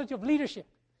accountability of leadership.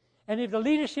 And if the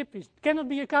leadership cannot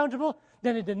be accountable,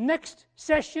 then in the next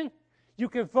session, you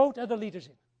can vote other leaders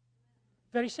in.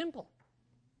 Very simple.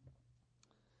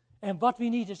 And what we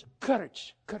need is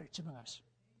courage among us.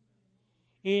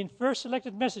 In First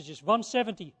Selected Messages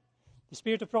 170, the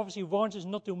Spirit of Prophecy warns us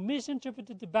not to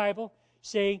misinterpret the Bible,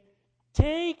 saying,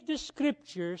 take the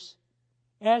Scriptures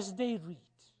as they read.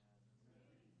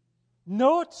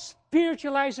 Not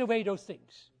spiritualize away those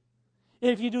things.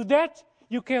 If you do that,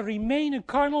 you can remain in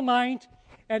carnal mind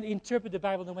and interpret the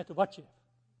Bible no matter what you have.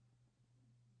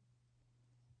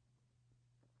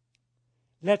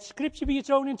 Let Scripture be its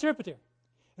own interpreter.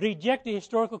 Reject the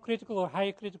historical, critical, or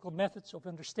higher critical methods of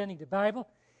understanding the Bible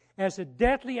as a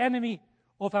deadly enemy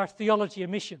of our theology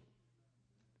and mission.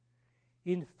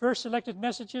 In First Selected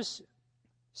Messages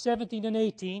 17 and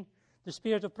 18, the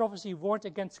Spirit of Prophecy warned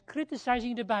against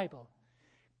criticizing the Bible.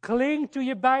 Cling to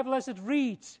your Bible as it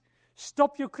reads.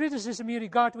 Stop your criticism in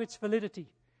regard to its validity.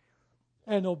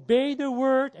 And obey the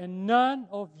word, and none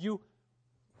of you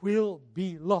will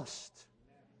be lost.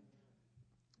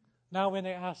 Now when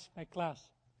I ask my class,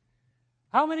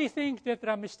 how many think that there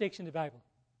are mistakes in the Bible?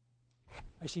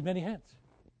 I see many hands.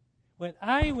 When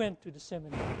I went to the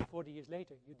seminary 40 years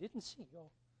later, you didn't see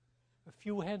a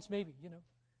few hands maybe,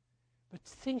 But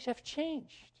things have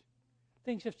changed.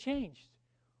 Things have changed.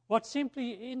 What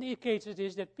simply indicates it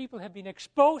is that people have been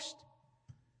exposed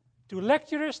to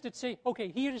lecturers that say, okay,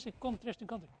 here is a contrast and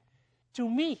contrast. To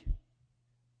me,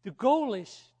 the goal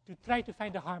is to try to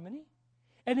find a harmony.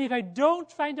 And if I don't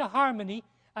find a harmony,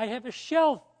 I have a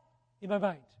shelf in my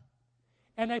mind.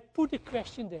 And I put a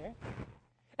question there.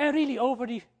 And really over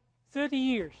the 30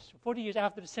 years, 40 years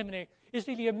after the seminary, it's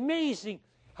really amazing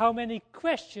how many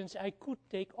questions I could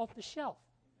take off the shelf.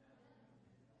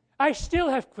 I still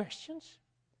have questions,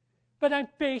 but I'm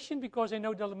patient because I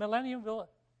know the millennium will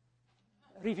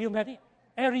reveal many.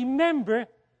 And remember,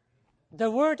 the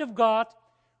Word of God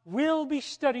will be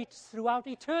studied throughout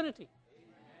eternity.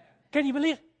 Can you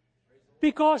believe it?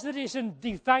 Because there is a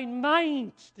divine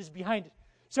mind that's behind it.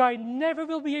 So I never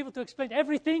will be able to explain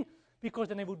everything, because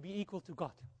then I would be equal to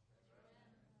God.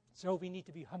 So we need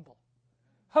to be humble.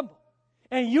 Humble.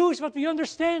 And use what we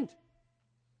understand.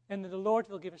 And the Lord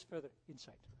will give us further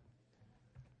insight.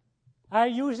 I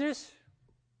use this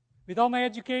with all my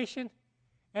education,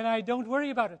 and I don't worry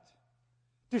about it.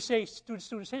 To say to the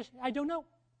students, I don't know.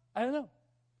 I don't know.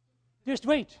 Just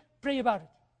wait. Pray about it.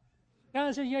 And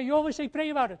I say, you always say pray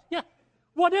about it. Yeah.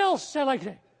 What else shall I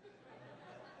say?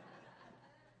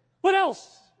 What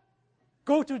else?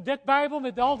 Go to that Bible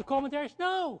with all the commentaries?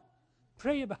 No.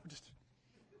 Pray about it.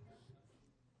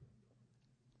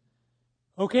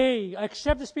 Okay,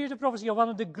 accept the Spirit of prophecy, one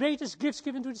of the greatest gifts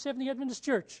given to the Seventh-day Adventist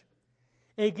Church.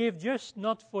 A gift just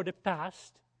not for the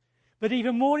past, but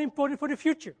even more important for the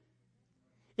future.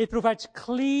 It provides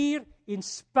clear,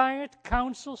 inspired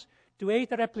counsels to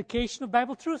aid our application of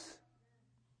Bible truth.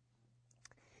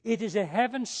 It is a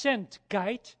heaven-sent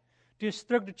guide to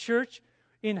instruct the church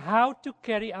in how to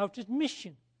carry out its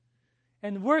mission.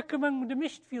 And work among the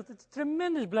mission field is a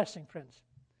tremendous blessing, friends.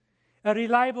 A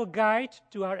reliable guide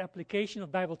to our application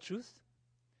of Bible truth.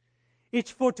 It's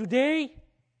for today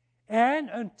and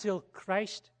until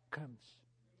Christ comes.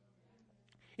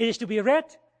 It is to be read,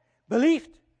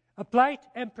 believed, applied,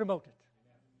 and promoted.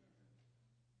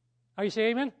 Are you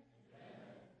saying amen?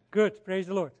 Good, praise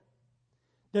the Lord.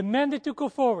 The mandate to go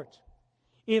forward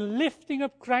in lifting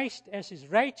up Christ as his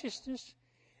righteousness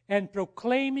and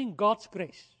proclaiming God's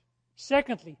grace.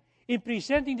 Secondly, in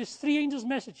presenting the three angels'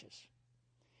 messages.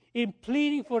 In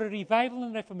pleading for a revival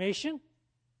and reformation.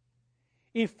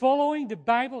 In following the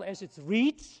Bible as it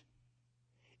reads.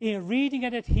 In reading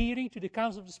and adhering to the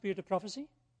counsel of the Spirit of prophecy.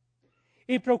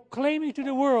 In proclaiming to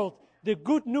the world the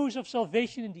good news of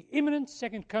salvation in the imminent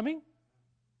second coming.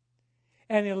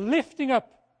 And in lifting up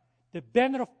the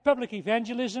banner of public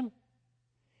evangelism.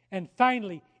 And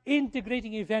finally,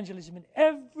 integrating evangelism in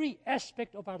every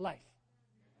aspect of our life.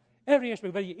 Every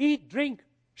aspect, whether you eat, drink,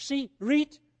 see,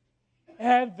 read,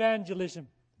 evangelism.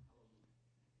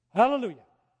 Hallelujah.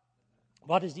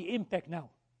 What is the impact now?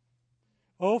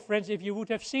 Oh, friends, if you would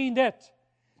have seen that,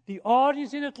 the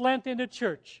audience in Atlanta in the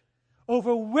church,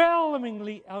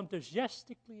 overwhelmingly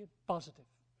enthusiastically positive.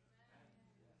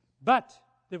 But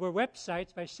there were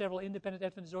websites by several independent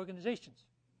Adventist organizations.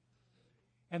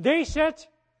 And they said,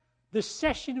 the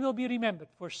session will be remembered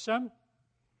for some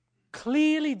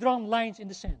clearly drawn lines in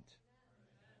the sand.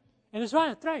 And it's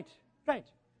right.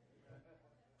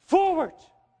 Forward,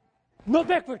 not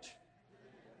backward.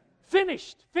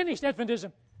 Finished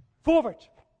Adventism. Forward.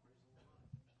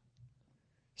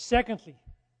 Secondly,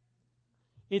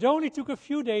 it only took a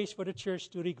few days for the church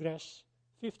to regress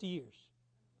 50 years.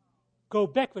 Go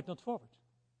backward, not forward.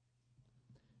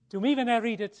 To me, when I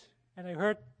read it, and I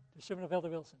heard the sermon of Elder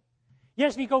Wilson,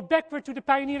 yes, we go backward to the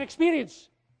pioneer experience.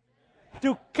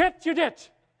 To capture that.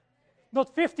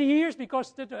 Not 50 years,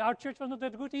 because our church was not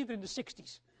that good either in the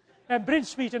 60s. And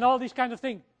Brinsmead and all these kind of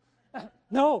things.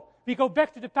 No, we go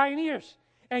back to the pioneers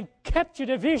and capture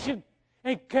the vision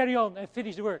and carry on and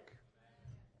finish the work.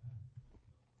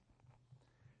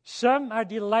 Some are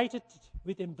delighted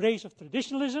with the embrace of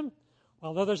traditionalism,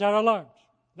 while others are alarmed.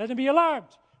 Let them be alarmed.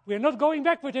 We are not going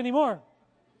backward anymore.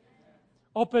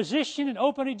 Opposition and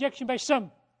open rejection by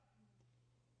some.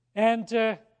 And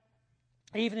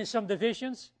even in some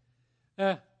divisions,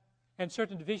 and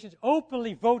certain divisions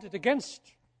openly voted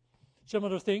against some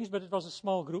of those things, but it was a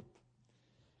small group.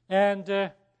 And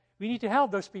we need to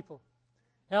help those people.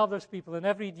 And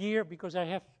every year, because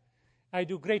I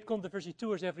do great controversy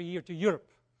tours every year to Europe.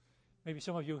 Maybe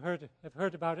some of you have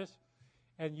heard about it.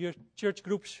 And your church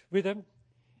groups with them.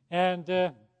 And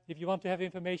if you want to have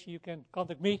information, you can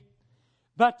contact me.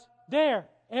 But there,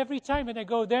 every time when I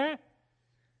go there,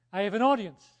 I have an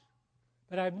audience.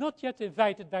 But I'm not yet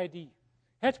invited by the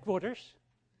headquarters.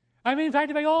 I'm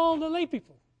invited by all the lay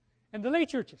people and the lay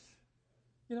churches.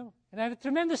 And I have a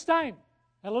tremendous time.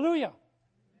 Hallelujah.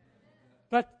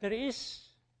 But there is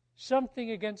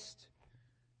something against,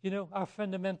 our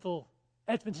fundamental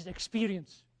Adventist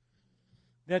experience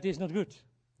that is not good.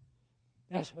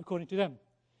 That's according to them.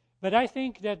 But I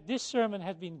think that this sermon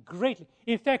has been greatly.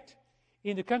 In fact,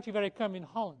 in the country where I come, in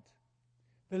Holland,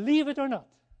 believe it or not,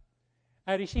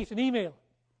 I received an email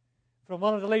from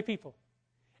one of the lay people.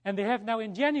 And they have now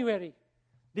in January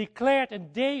declared a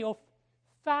day of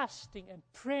fasting and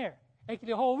prayer,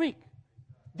 actually a whole week,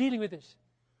 dealing with this,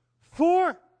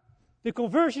 for the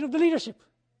conversion of the leadership.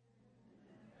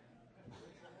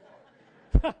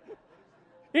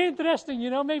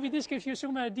 Interesting, maybe this gives you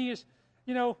some ideas,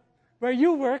 where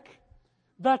you work.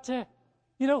 But,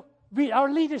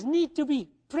 our leaders need to be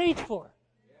prayed for,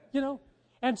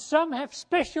 And some have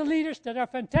special leaders that are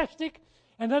fantastic,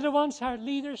 and other ones are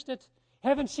leaders that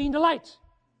haven't seen the light.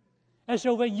 And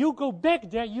so when you go back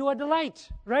there, you are the light,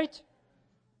 right?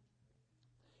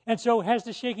 And so has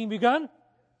the shaking begun?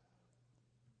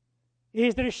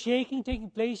 Is there a shaking taking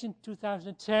place in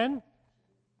 2010?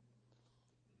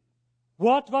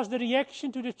 What was the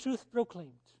reaction to the truth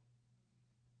proclaimed?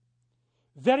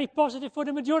 Very positive for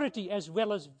the majority, as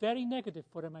well as very negative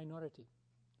for the minority.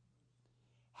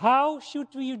 How should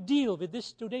we deal with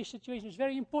this today's situation? It's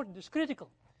very important. It's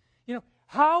critical.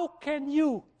 How can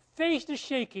you face the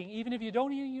shaking, even if you're the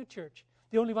only in your church,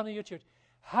 the only one in your church?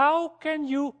 How can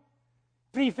you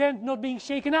prevent not being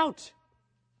shaken out?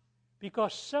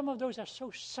 Because some of those are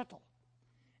so subtle.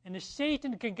 And if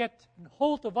Satan can get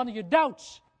hold of one of your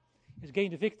doubts, he's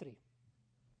gained a victory.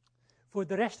 for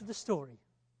the rest of the story.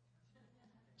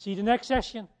 See the next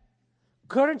session.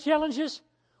 Current challenges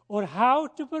or how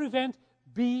to prevent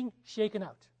being shaken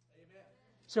out. Amen.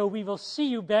 So we will see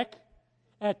you back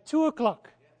at 2 o'clock.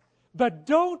 But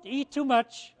don't eat too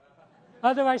much,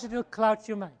 otherwise it will cloud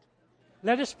your mind.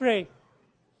 Let us pray.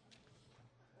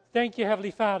 Thank you,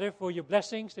 Heavenly Father, for your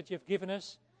blessings that you have given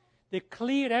us, the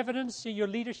clear evidence in your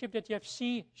leadership that you have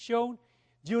shown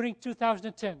during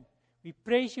 2010. We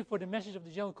praise you for the message of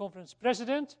the General Conference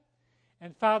President.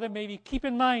 And Father, may we keep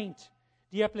in mind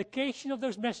the application of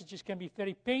those messages can be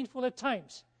very painful at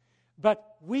times.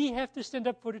 But we have to stand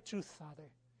up for the truth, Father.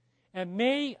 And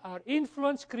may our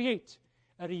influence create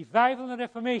a revival and a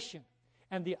reformation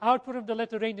and the output of the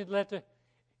letter rain in the letter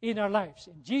in our lives.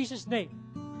 In Jesus' name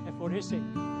and for his sake.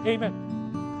 Amen.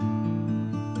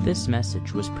 This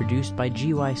message was produced by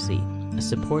GYC, a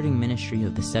supporting ministry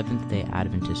of the Seventh-day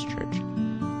Adventist Church.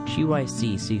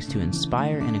 GYC seeks to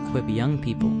inspire and equip young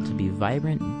people to be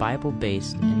vibrant,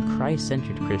 Bible-based, and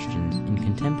Christ-centered Christians in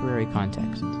contemporary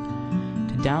contexts.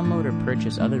 To download or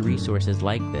purchase other resources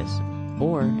like this,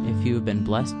 or if you have been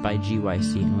blessed by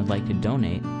GYC and would like to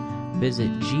donate, visit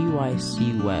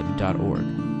gycweb.org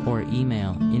or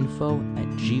email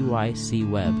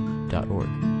info@gycweb.org.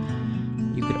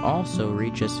 You could also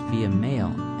reach us via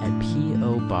mail at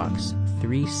P.O. Box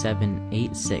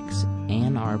 3786,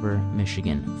 Ann Arbor,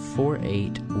 Michigan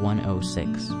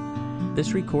 48106.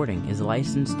 This recording is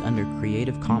licensed under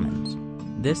Creative Commons.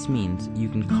 This means you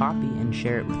can copy and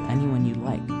share it with anyone you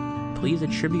like. Please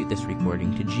attribute this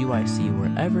recording to GYC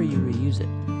wherever you reuse it,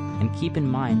 and keep in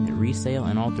mind that resale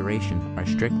and alteration are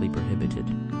strictly prohibited.